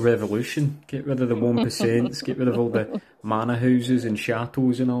little revolution. Get rid of the 1%, get rid of all the manor houses and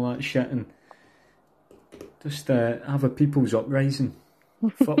chateaux and all that shit, and just have a people's uprising.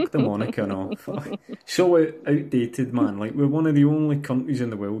 Fuck the monarch and all. So outdated, man. Like, we're one of the only countries in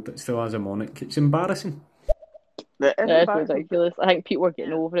the world that still has a monarch. It's embarrassing. It's ridiculous. I think people are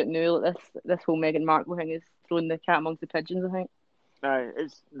getting over it now. Like this whole Meghan Markle thing is throwing the cat amongst the pigeons, I think.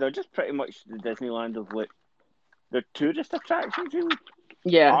 They're just pretty much the Disneyland of, like, they're tourist attractions, really.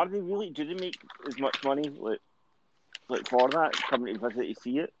 Yeah. Are they really? Do they make as much money, like for that, coming to visit to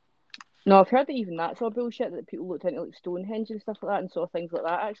see it? No, I've heard that even that's all bullshit, that people looked into like Stonehenge and stuff like that and saw things like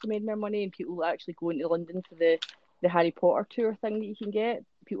that actually made more money, and people actually going to London for the Harry Potter tour thing that you can get.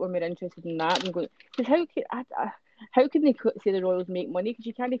 People are more interested in that than going... Because how can they say the royals make money? Because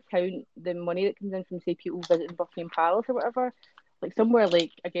you can't count the money that comes in from, say, people visiting Buckingham Palace or whatever. Like somewhere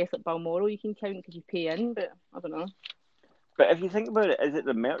like, I guess, like Balmoral you can count because you pay in, but I don't know. But if you think about it, is it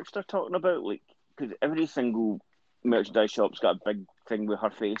the merch they're talking about? Like, because every single merchandise shop's got a big thing with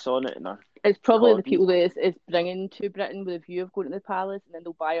her face on it, and it's probably the people that it's bringing to Britain with a view of going to the palace, and then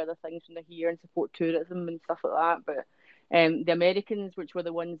they'll buy other things when they're here and support tourism and stuff like that. But the Americans, which were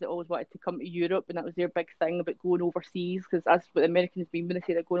the ones that always wanted to come to Europe, and that was their big thing about going overseas, because that's what the Americans mean when they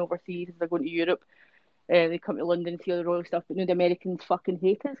say they're going overseas, is they're going to Europe. They come to London to see all the royal stuff, but no, the Americans fucking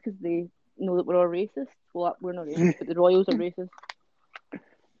hate us because they know that we're all racist. Well, we're not racist, but the royals are racist.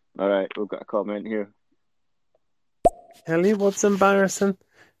 All right, we've got a comment here. Ellie, what's embarrassing?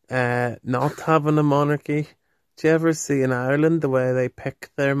 Not having a monarchy. Do you ever see in Ireland the way they pick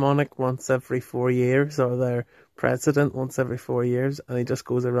their monarch once every 4 years, or their president once every 4 years, and he just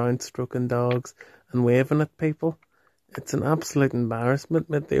goes around stroking dogs and waving at people? It's an absolute embarrassment,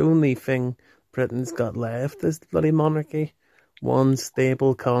 but the only thing Britain's got left is the bloody monarchy. One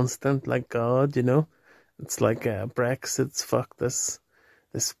stable constant like God, you know? It's like Brexit's fucked us.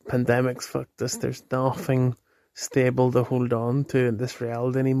 This pandemic's fucked us. There's nothing stable to hold on to in this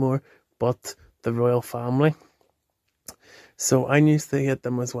reality anymore but the royal family. So I used to hate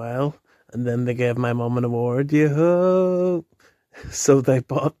them as well, and then they gave my mum an award, yo-ho! So they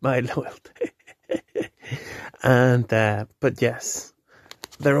bought my loyalty. And but yes,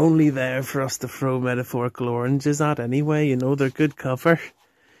 they're only there for us to throw metaphorical oranges at anyway, you know. They're good cover.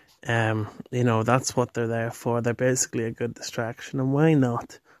 You know, that's what they're there for. They're basically a good distraction, and why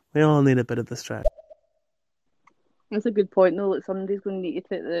not? We all need a bit of distraction. That's a good point, though. Like, somebody's going to need to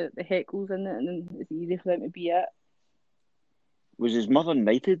take the heckles in it, and then it's easy for them to be it. Was his mother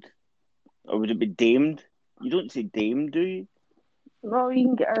knighted? Or would it be damed? You don't say dame, do you? No, you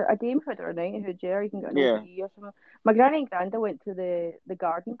can get a damehood or a knighthood, yeah. You can get an OBE or something. My granny and granda went to the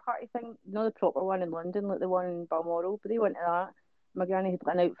garden party thing. You know, the proper one in London, like the one in Balmoral, but they went to that. My granny had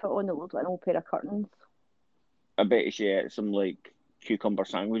got an outfit on that looked like an old pair of curtains. I bet she ate some, like, cucumber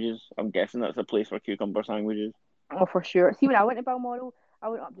sandwiches. I'm guessing that's a place for cucumber sandwiches. Oh, for sure. See, when I went to Balmoral, I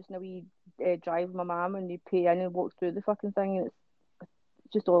went up just in a wee drive with my mum, and you pay in and walk through the fucking thing, and it's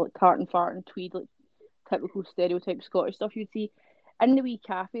just all like tart and fart and tweed, like typical stereotype Scottish stuff you'd see. In the wee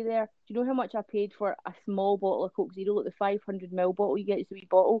cafe there, do you know how much I paid for a small bottle of Coke Zero, like the 500ml bottle you get? It's a wee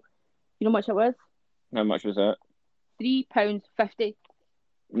bottle. You know how much it was? How much was that? £3.50.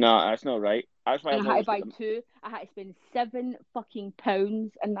 No, that's not right. That's why and I had to buy two. I had to spend £7 fucking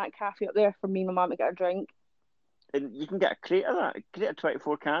pounds in that cafe up there for me and my mum to get a drink. And you can get a crate of that. A crate of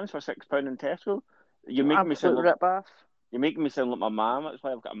 24 cans for £6 in Tesco. You're making me sound like my mum. That's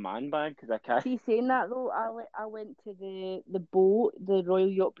why I've got a man bag, because I can't. See, saying that though, I went to the boat, the Royal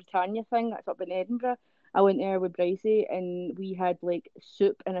Yacht Britannia thing. That's up in Edinburgh. I went there with Brycey, and we had like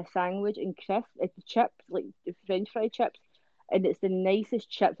soup and a sandwich and crisps, chips, like French fry chips. And it's the nicest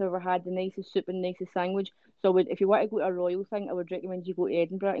chips I've ever had, the nicest soup and nicest sandwich. So if you want to go to a royal thing, I would recommend you go to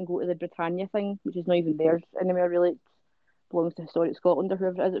Edinburgh and go to the Britannia thing, which is not even theirs anywhere really. It belongs to Historic Scotland or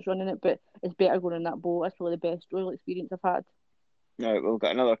whoever it is that's running it, but it's better going on that boat. That's probably the best royal experience I've had. Right, we've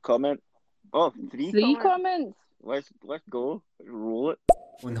got another comment. Oh, three comments. Let's go. Let's roll it.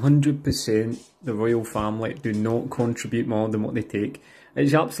 100% the royal family do not contribute more than what they take.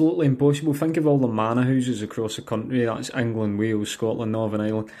 It's absolutely impossible. Think of all the manor houses across the country. That's England, Wales, Scotland, Northern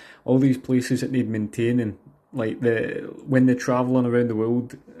Ireland. All these places that need maintaining. Like when they're travelling around the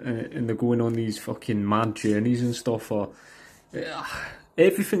world and they're going on these fucking mad journeys and stuff. Or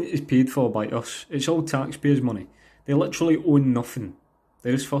everything is paid for by us. It's all taxpayers' money. They literally own nothing.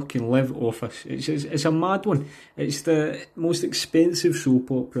 They just fucking live off us. It's a mad one. It's the most expensive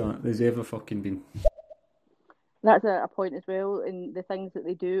soap opera there's ever fucking been. That's a point as well. In the things that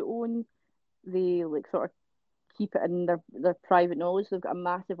they do own, they like sort of keep it in their private knowledge. They've got a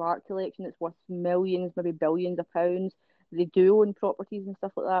massive art collection that's worth millions, maybe billions of pounds. They do own properties and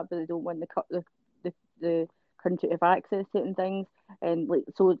stuff like that, but they don't want the country to have access to it and things. And like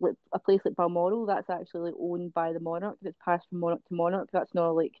so, like a place like Balmoral, that's actually like owned by the monarch. It's passed from monarch to monarch. That's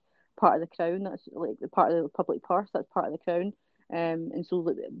not like part of the crown. That's like the part of the public purse. That's part of the crown. And so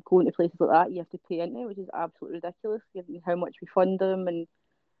like, going to places like that, you have to pay into it, which is absolutely ridiculous, given how much we fund them, and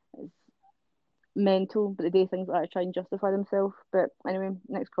it's mental. But they do things like that to try and justify themselves. But anyway,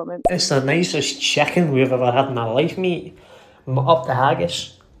 next comment. It's the nicest chicken we've ever had in our life, mate. Up the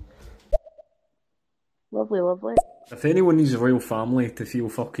haggis. Lovely, lovely. If anyone needs a royal family to feel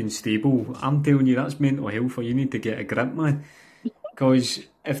fucking stable, I'm telling you that's mental health, or you need to get a grip, man. Because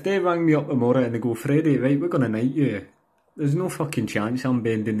if they rang me up tomorrow and they go, Freddie, right, we're going to knight you, there's no fucking chance I'm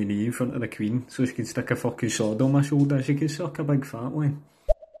bending the knee in front of the Queen so she can stick a fucking sword on my shoulder. She can suck a big fat one.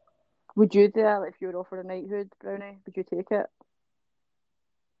 Would you do that if you were offered a knighthood, Brownie? Would you take it?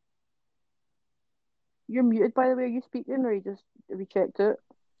 You're muted, by the way. Are you speaking, or have you checked it?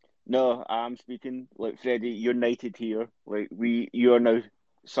 No, I'm speaking. Like, Freddie, you're knighted here. Like, you are now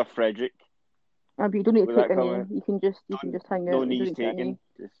Sir Frederick. But you don't need to With take that a knee. comment. You can just hang out. No You don't knees need to take a knee. taken.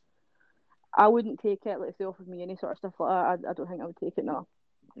 Just, I wouldn't take it. Like if they offered me any sort of stuff like that, I don't think I would take it. No.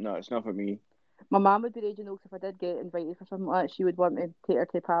 no, it's not for me. My mum would be raging though, 'cause if I did get invited for something like that, she would want me to take her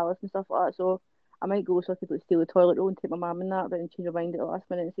to the palace and stuff like that. So I might go so I could like steal the toilet roll and take my mum and that, but then change my mind at the last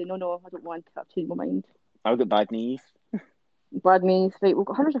minute and say no, I don't want to. I've changed my mind. I've got bad knees. Bad knees. Right, we've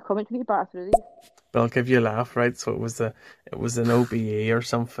got hundreds of comments. We need to batter through these. But I'll give you a laugh, right? So it was an OBE or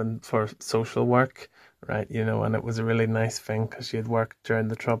something for social work, right? You know, and it was a really nice thing because she had worked during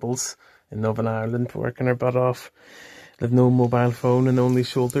the Troubles in Northern Ireland, working her butt off. With no mobile phone and only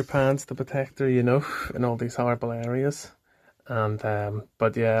shoulder pads to protect her, you know, in all these horrible areas. And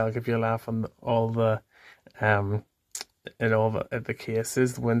but yeah, I'll give you a laugh on all the in all the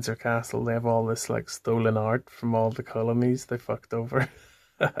cases. Windsor Castle, they have all this like stolen art from all the colonies they fucked over.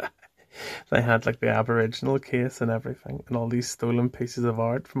 They had like the Aboriginal case and everything, and all these stolen pieces of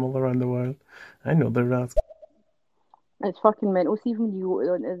art from all around the world. I know they're rats. It's fucking mental. See, when you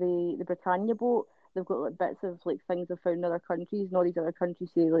go onto the Britannia boat, they've got like bits of like things they've found in other countries, and all these other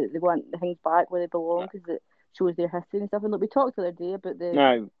countries say like they want the things back where they belong because it shows their history and stuff. And like we talked the other day about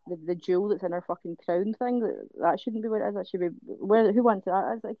the jewel that's in our fucking crown thing. That shouldn't be what it is. That should be who wants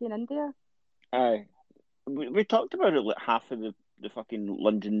that? Is it in India? Aye. We talked about it. Like half of the fucking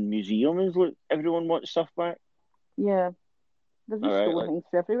London Museum is like everyone wants stuff back. Yeah, they've just Alright, stolen things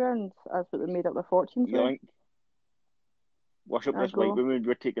from everywhere, and that's what they made up their fortunes with. Yoink. Worship this white woman.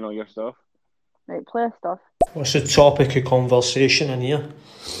 We're taking all your stuff. Right, play stuff. What's the topic of conversation in here?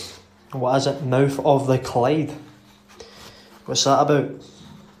 What is it? Mouth of the Clyde. What's that about?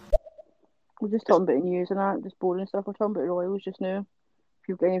 We're just talking about the news and that, just boring stuff. We're talking about the Royals just now. If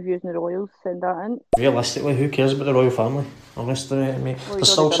you've got any views on the Royals, send that in. Realistically, who cares about the royal family? Honestly, mate. Well,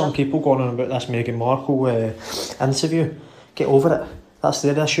 There's still some people going on about this Meghan Markle interview. Get over it. That's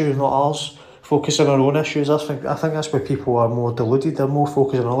their issue, not ours. Focus on our own issues. I think that's where people are more deluded. They're more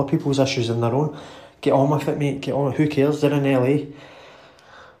focused on other people's issues than their own. Get on with it, mate. Get on. Who cares? They're in LA.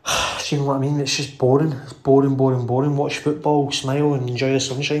 Do you know what I mean? It's just boring. It's boring. Watch football, smile, and enjoy the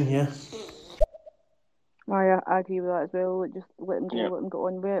sunshine. Yeah. I agree with that as well. Like, just let them go, let them get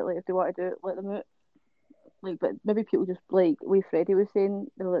on with it. Like if they want to do it, let them out. Like, but maybe people just like way Freddie was saying,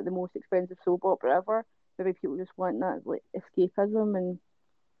 they're like the most expensive soap opera ever. Maybe people just want that like escapism, and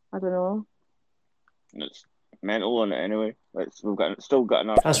I don't know. It's mental on it anyway. We've still got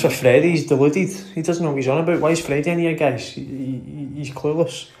enough. As for Freddie, he's deluded. He doesn't know what he's on about. Why is Freddie in here, guys? He's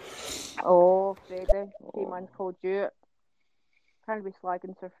clueless. Oh, Freddie. Man's called you. Can't be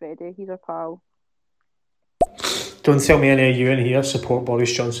slagging Sir Freddie. He's our pal. Don't tell me any of you in here support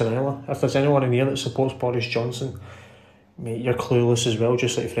Boris Johnson either. If there's anyone in here that supports Boris Johnson, mate, you're clueless as well,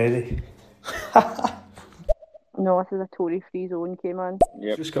 just like Freddie. No, this is a Tory-free zone, K-man.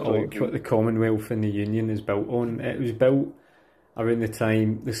 Yep. Just got to look what the Commonwealth and the Union is built on. It was built around the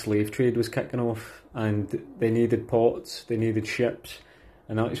time the slave trade was kicking off, and they needed ports, they needed ships,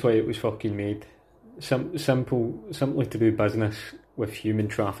 and that's why it was fucking made. Simply to do business with human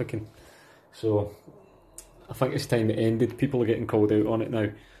trafficking. So I think it's time it ended. People are getting called out on it now.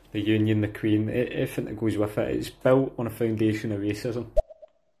 The Union, the Queen, everything that goes with it. It's built on a foundation of racism.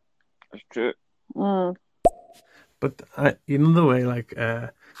 That's true. But you know the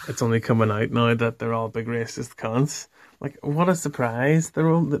way it's only coming out now that they're all big racist cunts. Like, what a surprise! They're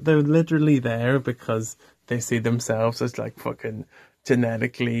literally there because they see themselves as like fucking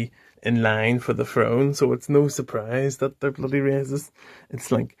genetically in line for the throne. So it's no surprise that they're bloody racist.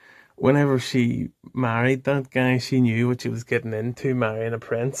 It's like whenever she married that guy, she knew what she was getting into, marrying a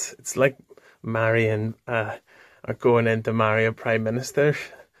prince. It's like marrying or going in to marry a prime minister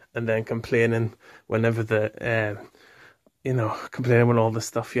and then complaining whenever complaining when all the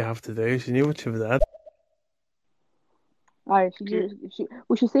stuff you have to do. She knew what she was at. Aye,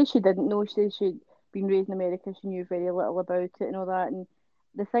 she says she didn't know. She says she'd been raised in America. She knew very little about it and all that. And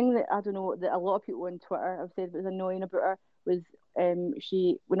the thing that I don't know that a lot of people on Twitter have said was annoying about her was when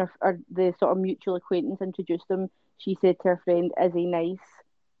the sort of mutual acquaintance introduced them, she said to her friend, "Is he nice?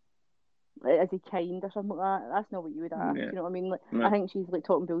 Is he kind?" or something like that. That's not what you would ask. Yeah. You know what I mean? Like, No. I think she's like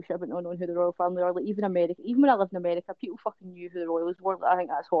talking bullshit about not knowing who the royal family are. Like even America, even when I lived in America, people fucking knew who the royals were. Like, I think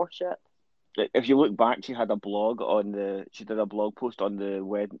that's horseshit. If you look back, she did a blog post on the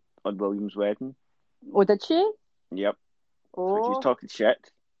wedding, on William's wedding. Oh, did she? Yep. So she's Oh, talking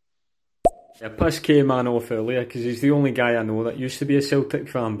shit. Yeah, piss K-Man off earlier because he's the only guy I know that used to be a Celtic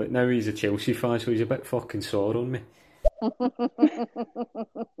fan, but now he's a Chelsea fan, so he's a bit fucking sore on me.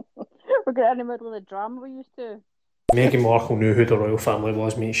 we're getting in the middle of the drama we used to. Meghan Markle knew who the royal family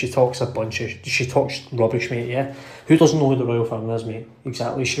was, mate. She talks rubbish, mate, yeah? Who doesn't know who the royal family is, mate?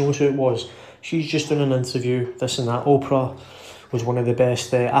 Exactly, she knows who it was. She's just done an interview, this and that. Oprah was one of the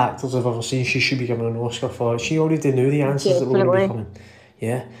best actors I've ever seen. She should be given an Oscar for it. She already knew the answers that were going to be coming.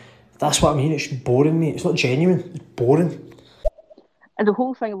 Yeah, that's what I mean. It's boring, mate. It's not genuine. It's boring. And the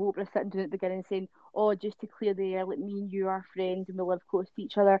whole thing of Oprah sitting down at the beginning saying, "Oh, just to clear the air, like me and you are friends and we live close to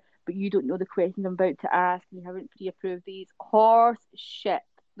each other, but you don't know the questions I'm about to ask and you haven't pre-approved these." Horse shit.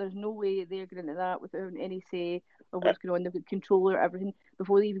 There's no way they're going into that without any say of what's going on. They've got control over everything.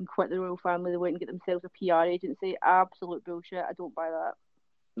 Before they even quit the royal family, they went and get themselves a PR agency. Absolute bullshit. I don't buy that.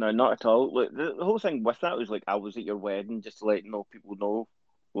 No, not at all. Look, the whole thing with that was like, I was at your wedding just to let people know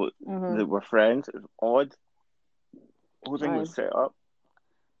that we're friends. It was odd. The whole thing was set up.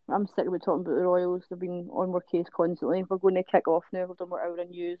 I'm sick of talking about the Royals. They've been on our case constantly. We're going to kick off now. We've done our hour of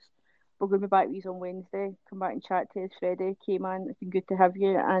news. We're going to be back with you on Wednesday. Come back and chat to us, Freddie. K-Man, it's been good to have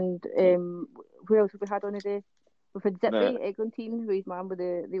you. And who else have we had on today? We've had Zippy, Eglantine, who's man with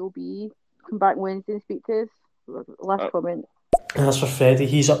the OBE. Come back Wednesday and speak to us. Last comment. And as for Freddie,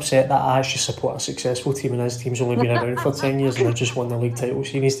 he's upset that I actually support a successful team and his team's only been around for 10 years and they've just won the league titles.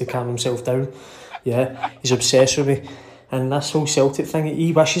 He needs to calm himself down. Yeah, he's obsessed with me. And this whole Celtic thing,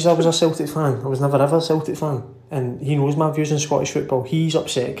 he wishes I was a Celtic fan. I was never ever a Celtic fan. And he knows my views on Scottish football. He's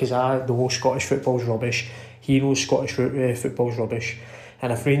upset because the whole Scottish football's rubbish. He knows Scottish football's rubbish.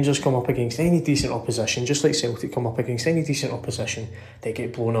 And if Rangers come up against any decent opposition, just like Celtic come up against any decent opposition, they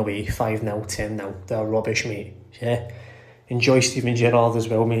get blown away 5-0, 10-0. They're rubbish, mate. Yeah. Enjoy Steven Gerrard as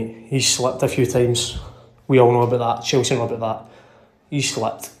well, mate. He's slipped a few times. We all know about that. Chelsea know about that. He's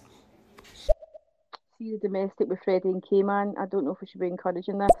slipped. See the domestic with Freddie and K-Man. I don't know if we should be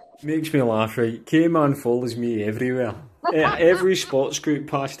encouraging this. Makes me laugh, right? K-Man follows me everywhere. Every sports group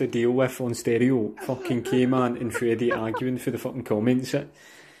passed a deal with on stereo. Fucking K-Man and Freddie arguing for the fucking comments.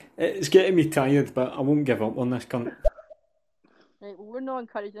 It's getting me tired, but I won't give up on this cunt. Right, well, we're not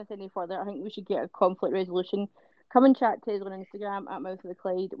encouraging this any further. I think we should get a conflict resolution. Come and chat to us on Instagram at Mouth of the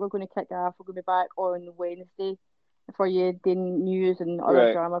Clyde. We're going to kick off. We're going to be back on Wednesday for you doing news and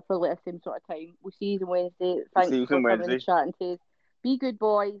other drama, probably at the same sort of time. We'll see you on Wednesday. Thanks for coming and chatting to us. Be good,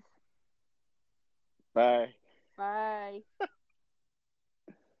 boys. Bye. Bye.